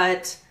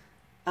 but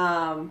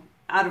out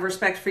of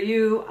respect for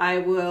you, I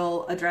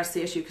will address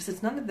the issue, because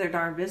it's none of their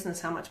darn business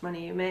how much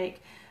money you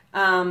make.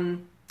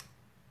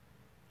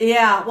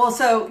 Yeah, well,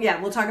 so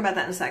yeah, we'll talk about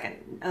that in a second,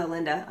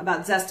 Linda,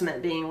 about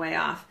Zestimate being way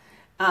off.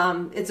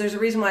 There's a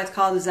reason why it's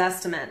called a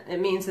Zestimate. It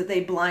means that they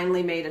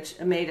blindly made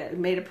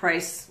a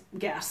price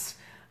guess,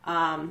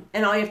 and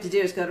all you have to do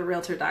is go to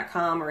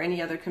Realtor.com or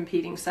any other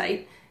competing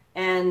site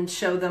and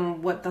show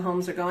them what the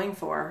homes are going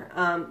for.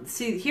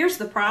 See, here's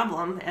the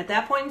problem. At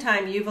that point in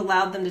time, you've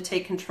allowed them to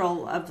take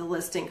control of the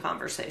listing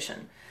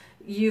conversation.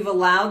 You've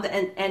allowed,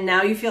 and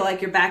now you feel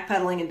like you're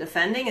backpedaling and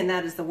defending, and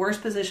that is the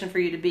worst position for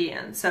you to be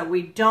in. So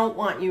we don't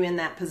want you in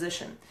that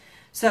position.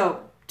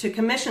 So to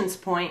commission's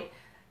point,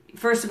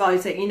 first of all, you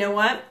say, you know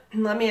what,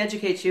 let me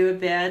educate you a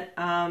bit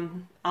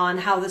on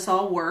how this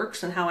all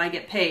works and how I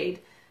get paid,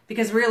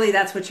 because really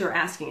that's what you're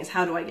asking, is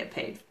how do I get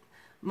paid?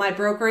 My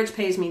brokerage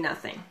pays me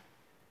nothing.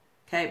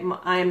 Okay,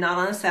 I am not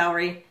on a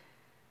salary.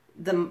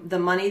 The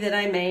money that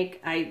I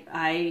make,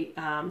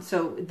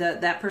 so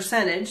that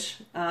percentage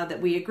that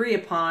we agree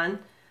upon,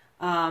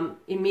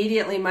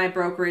 immediately my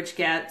brokerage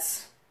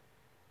gets,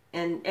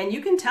 and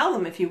you can tell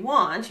them if you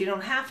want, you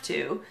don't have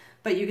to,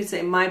 but you could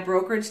say my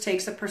brokerage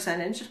takes a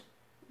percentage,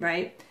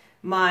 right?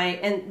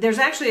 And there's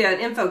actually an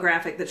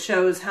infographic that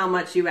shows how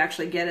much you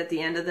actually get at the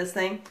end of this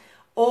thing.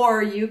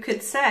 Or you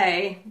could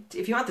say,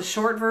 if you want the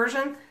short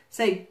version,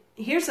 say,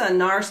 here's a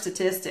NAR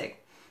statistic.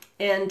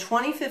 In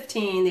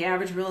 2015, the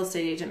average real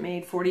estate agent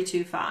made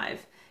 $42,500.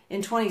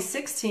 In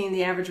 2016,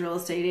 the average real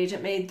estate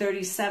agent made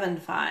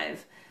 $37,500.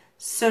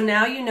 So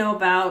now you know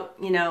about,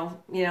 you know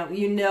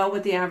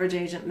what the average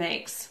agent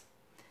makes.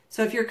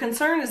 So if your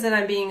concern is that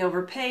I'm being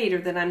overpaid or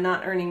that I'm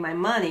not earning my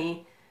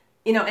money,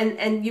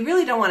 and you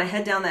really don't want to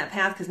head down that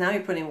path because now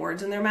you're putting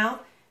words in their mouth.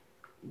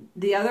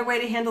 The other way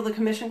to handle the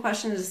commission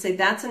question is to say,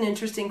 that's an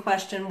interesting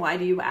question. Why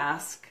do you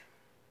ask?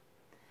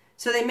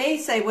 So they may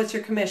say, what's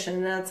your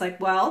commission? And it's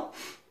like, well,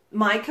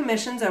 my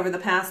commissions over the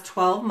past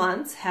 12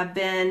 months have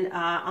been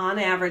on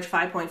average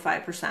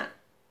 5.5%.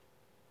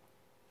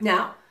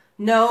 Now,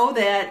 know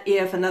that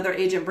if another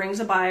agent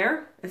brings a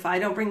buyer, if I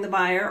don't bring the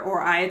buyer,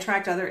 or I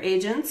attract other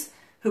agents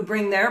who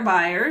bring their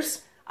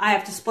buyers, I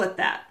have to split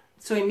that.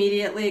 So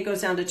immediately it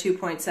goes down to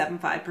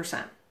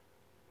 2.75%.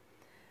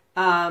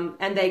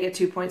 And they get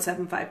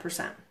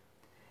 2.75%.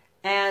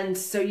 And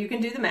so you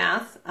can do the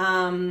math.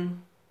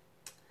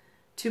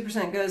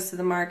 2% goes to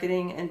the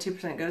marketing and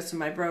 2% goes to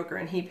my broker,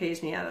 and he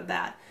pays me out of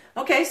that.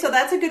 Okay, so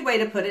that's a good way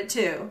to put it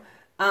too.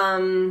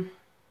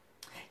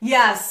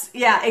 Yes,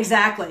 yeah,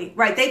 exactly.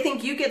 Right, they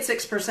think you get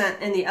 6%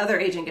 and the other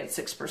agent gets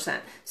 6%.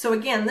 So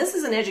again, this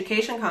is an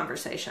education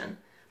conversation,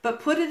 but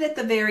put it at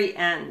the very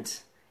end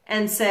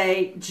and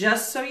say,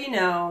 just so you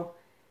know,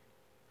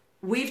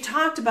 we've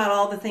talked about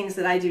all the things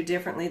that I do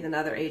differently than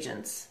other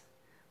agents.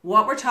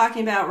 What we're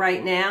talking about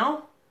right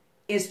now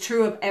is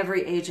true of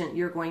every agent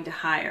you're going to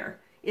hire.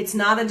 It's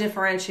not a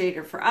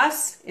differentiator for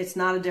us. It's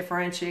not a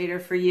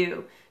differentiator for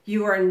you.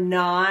 You are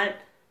not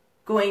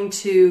going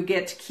to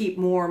get to keep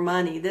more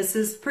money. This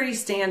is pretty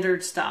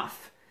standard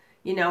stuff.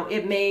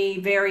 It may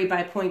vary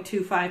by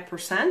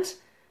 0.25%,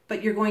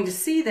 but you're going to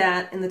see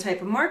that in the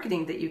type of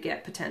marketing that you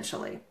get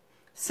potentially.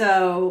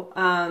 So,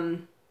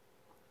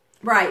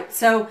 right.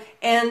 So,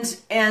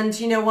 and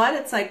you know what?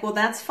 It's like, well,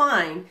 that's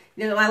fine.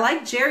 I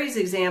like Jerry's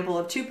example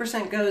of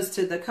 2% goes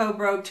to the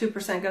co-broke,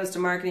 2% goes to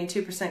marketing,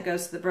 2%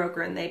 goes to the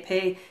broker, and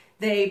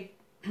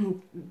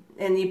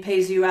and he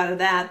pays you out of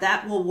that.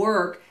 That will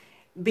work,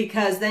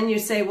 because then you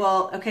say,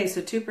 well, okay,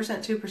 so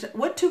 2%.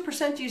 What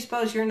 2% do you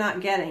suppose you're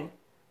not getting?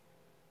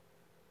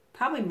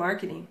 Probably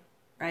marketing,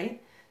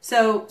 right?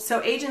 So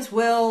agents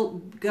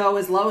will go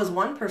as low as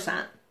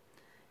 1%.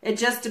 It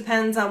just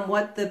depends on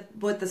what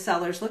the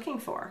seller's looking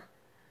for.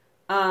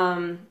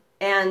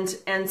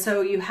 And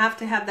so you have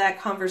to have that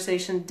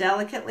conversation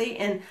delicately.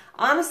 And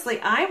honestly,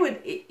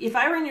 if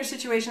I were in your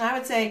situation, I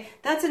would say,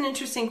 that's an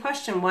interesting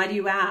question. Why do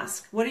you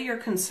ask? What are your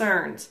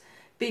concerns?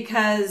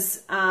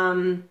 Because,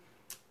 and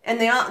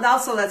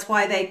also that's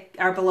why they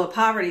are below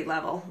poverty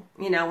level,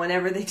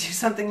 whenever they do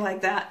something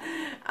like that.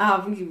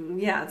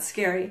 Yeah, it's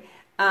scary.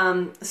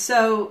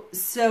 So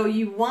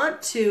you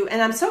want to,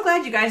 and I'm so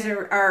glad you guys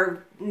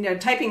are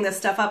typing this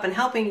stuff up and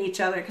helping each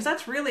other, because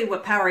that's really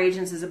what Power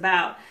Agents is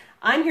about.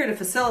 I'm here to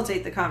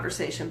facilitate the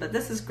conversation, but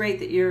this is great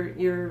that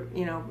you're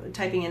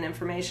typing in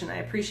information. I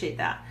appreciate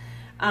that.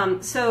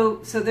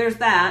 So there's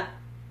that.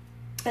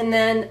 And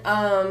then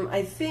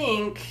I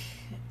think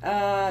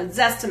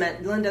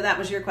Zestimate, Linda, that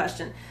was your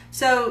question.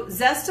 So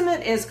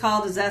Zestimate is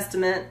called a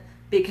Zestimate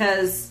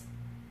because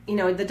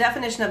the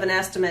definition of an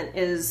estimate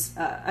is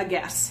a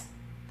guess.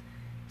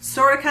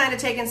 Sort of kind of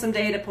taking some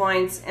data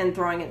points and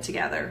throwing it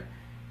together.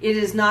 It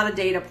is not a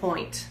data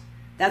point.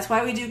 That's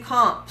why we do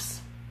comps.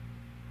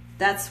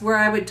 That's where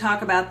I would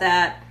talk about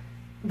that.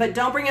 But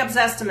don't bring up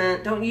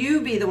Zestimate. Don't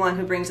you be the one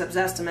who brings up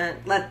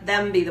Zestimate. Let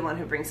them be the one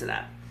who brings it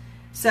up.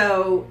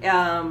 So,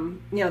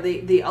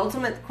 the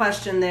ultimate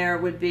question there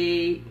would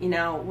be,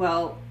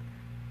 well,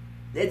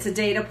 it's a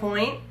data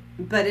point,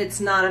 but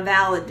it's not a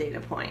valid data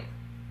point.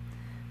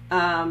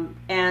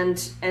 And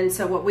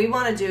so what we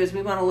want to do is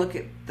we want to look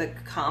at the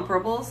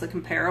comparables, the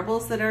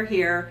comparables that are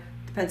here,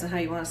 depends on how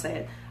you want to say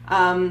it,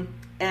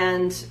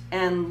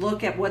 and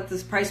look at what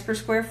this price per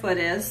square foot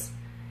is.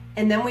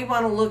 And then we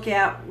want to look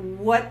at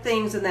what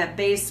things in that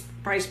base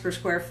price per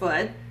square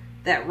foot,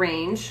 that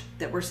range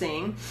that we're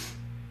seeing,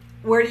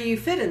 where do you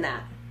fit in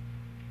that?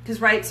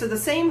 Because, right, so the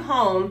same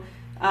home,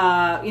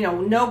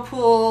 no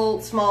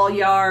pool, small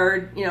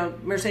yard,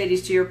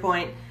 Mercedes, to your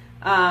point,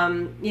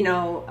 laminate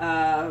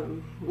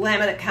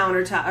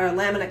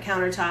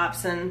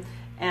countertops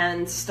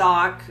and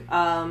stock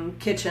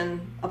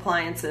kitchen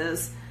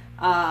appliances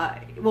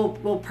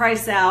will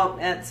price out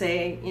at,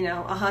 say,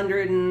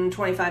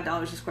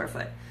 $125 a square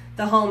foot.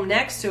 The home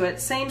next to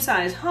it, same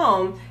size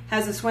home,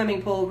 has a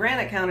swimming pool,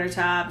 granite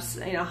countertops,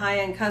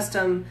 high-end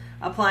custom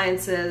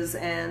appliances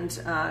and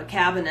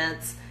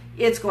cabinets.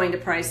 It's going to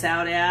price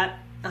out at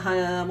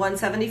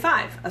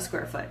 $175 a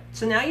square foot.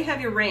 So now you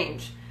have your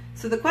range.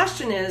 So the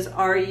question is,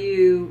 are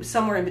you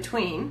somewhere in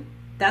between?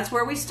 That's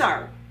where we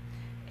start,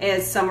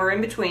 is somewhere in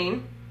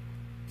between.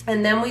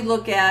 And then we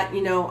look at,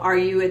 are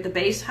you at the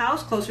base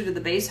house, closer to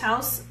the base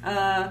house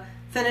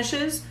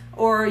finishes,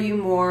 or are you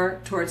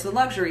more towards the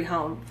luxury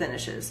home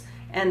finishes?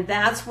 And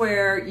that's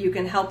where you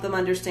can help them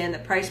understand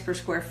that price per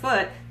square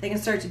foot. They can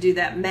start to do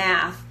that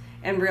math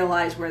and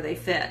realize where they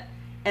fit.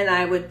 And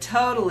I would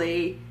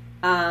totally,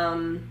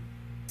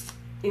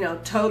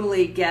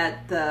 totally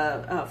get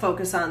the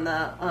focus on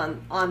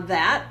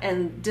that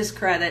and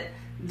discredit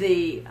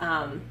the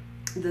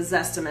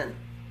Zestimate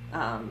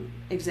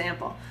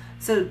example.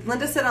 So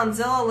Linda said on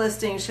Zillow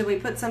listings, should we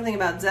put something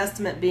about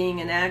Zestimate being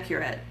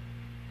inaccurate?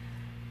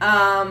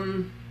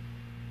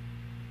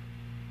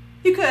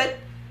 You could.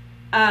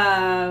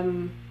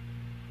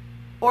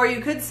 Or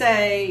you could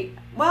say,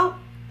 well,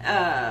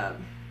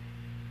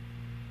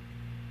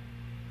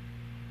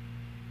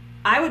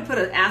 I would put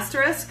an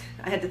asterisk.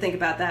 I had to think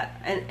about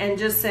that. And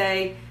just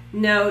say,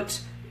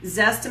 note,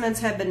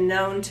 Zestimates have been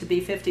known to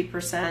be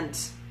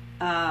 50%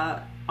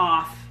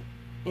 off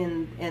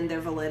in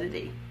their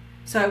validity.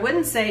 So I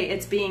wouldn't say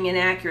it's being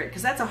inaccurate,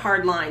 because that's a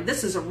hard line.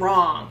 This is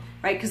wrong,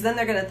 right? Because then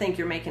they're going to think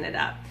you're making it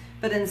up.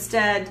 But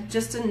instead,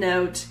 just a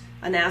note,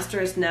 an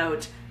asterisk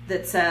note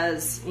that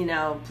says, you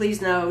know,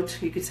 please note,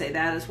 you could say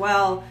that as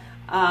well,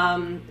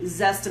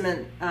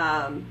 Zestimates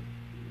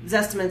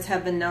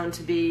have been known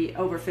to be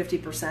over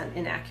 50%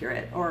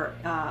 inaccurate, or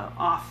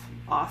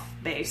off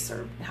base,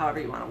 or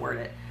however you want to word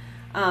it.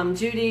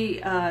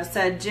 Judy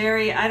said,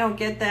 Jerry, I don't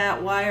get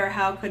that. Why or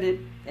how could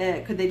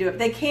they do it?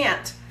 They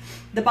can't.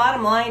 The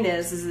bottom line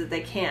is that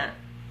they can't.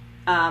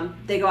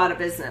 They go out of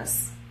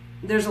business.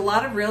 There's a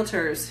lot of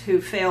realtors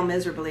who fail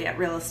miserably at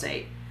real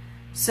estate.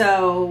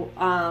 So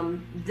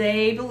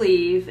they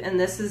believe, and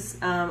this is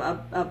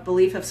a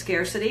belief of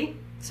scarcity.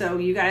 So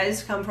you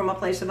guys come from a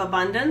place of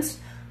abundance.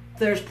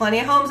 There's plenty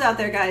of homes out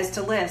there, guys,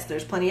 to list.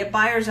 There's plenty of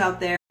buyers out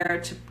there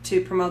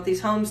to promote these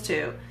homes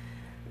to.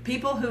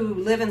 People who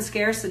live in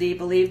scarcity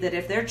believe that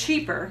if they're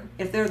cheaper,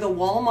 if they're the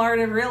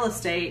Walmart of real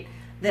estate,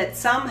 that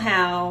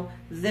somehow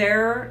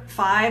their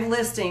 5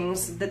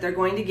 listings that they're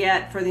going to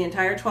get for the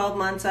entire 12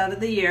 months out of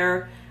the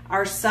year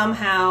are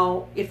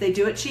somehow, if they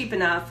do it cheap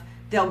enough,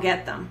 they'll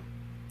get them.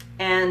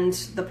 And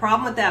the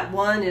problem with that,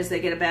 1, is they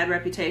get a bad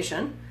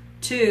reputation.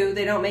 2,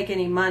 they don't make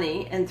any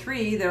money. And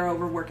 3, they're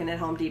overworking at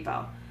Home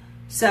Depot.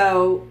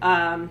 So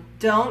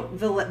don't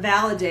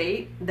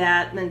validate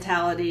that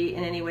mentality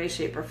in any way,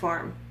 shape, or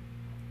form.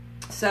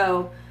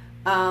 So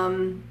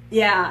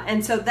yeah,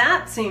 and so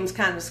that seems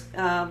kind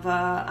of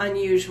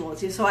unusual.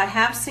 So I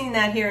have seen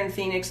that here in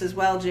Phoenix as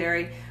well,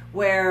 Jerry,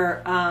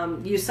 where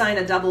you sign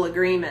a double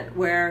agreement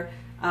where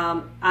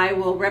I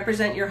will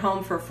represent your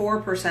home for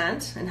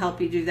 4% and help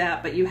you do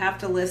that, but you have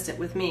to list it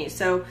with me.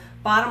 So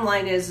bottom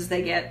line is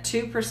they get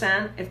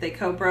 2% if they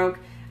co-broke,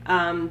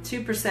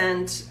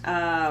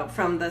 2%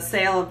 from the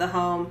sale of the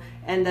home,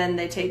 and then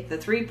they take the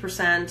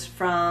 3%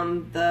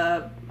 from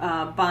the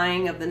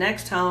buying of the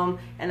next home,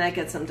 and that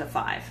gets them to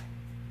 5%.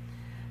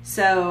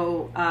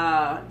 So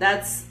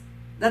that's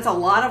a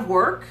lot of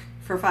work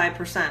for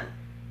 5%.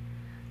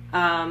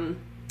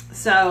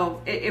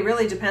 So it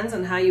really depends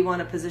on how you want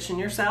to position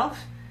yourself.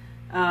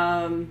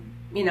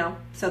 You know,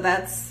 so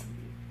that's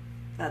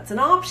an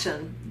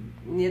option.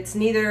 It's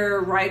neither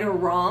right or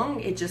wrong,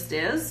 it just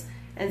is.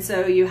 And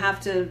so you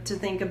have to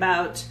think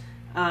about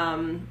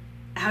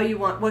how you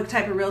want, what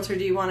type of realtor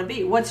do you want to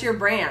be? What's your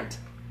brand?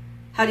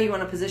 How do you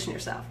want to position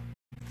yourself?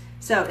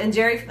 So, and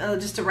Jerry,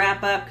 just to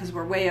wrap up, because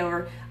we're way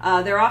over,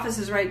 their office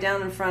is right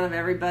down in front of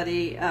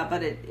everybody,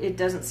 but it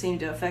doesn't seem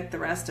to affect the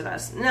rest of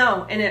us.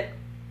 No, and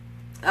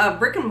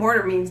brick and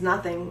mortar means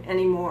nothing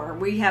anymore.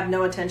 We have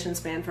no attention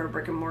span for a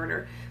brick and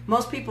mortar.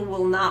 Most people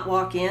will not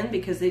walk in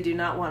because they do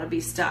not want to be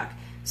stuck.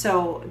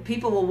 So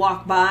people will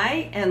walk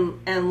by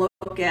and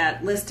look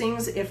at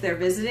listings if they're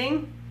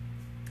visiting,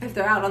 if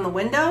they're out on the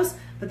windows,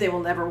 but they will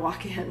never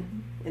walk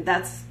in. And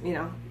that's, you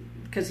know,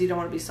 because you don't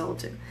want to be sold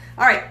to.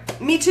 All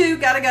right, me too,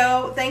 gotta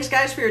go. Thanks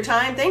guys for your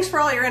time. Thanks for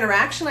all your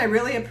interaction. I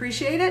really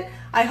appreciate it.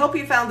 I hope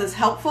you found this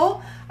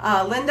helpful.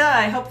 Linda,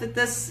 I hope that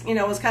this, you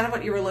know, was kind of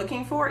what you were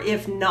looking for.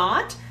 If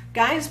not,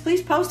 guys,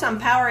 please post on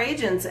Power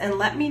Agents and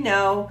let me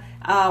know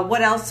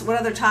what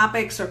other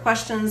topics or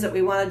questions that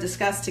we want to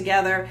discuss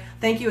together.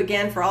 Thank you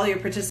again for all your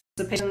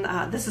participation.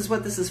 This is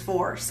what this is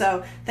for.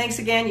 So thanks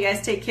again. You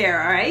guys take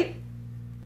care, all right?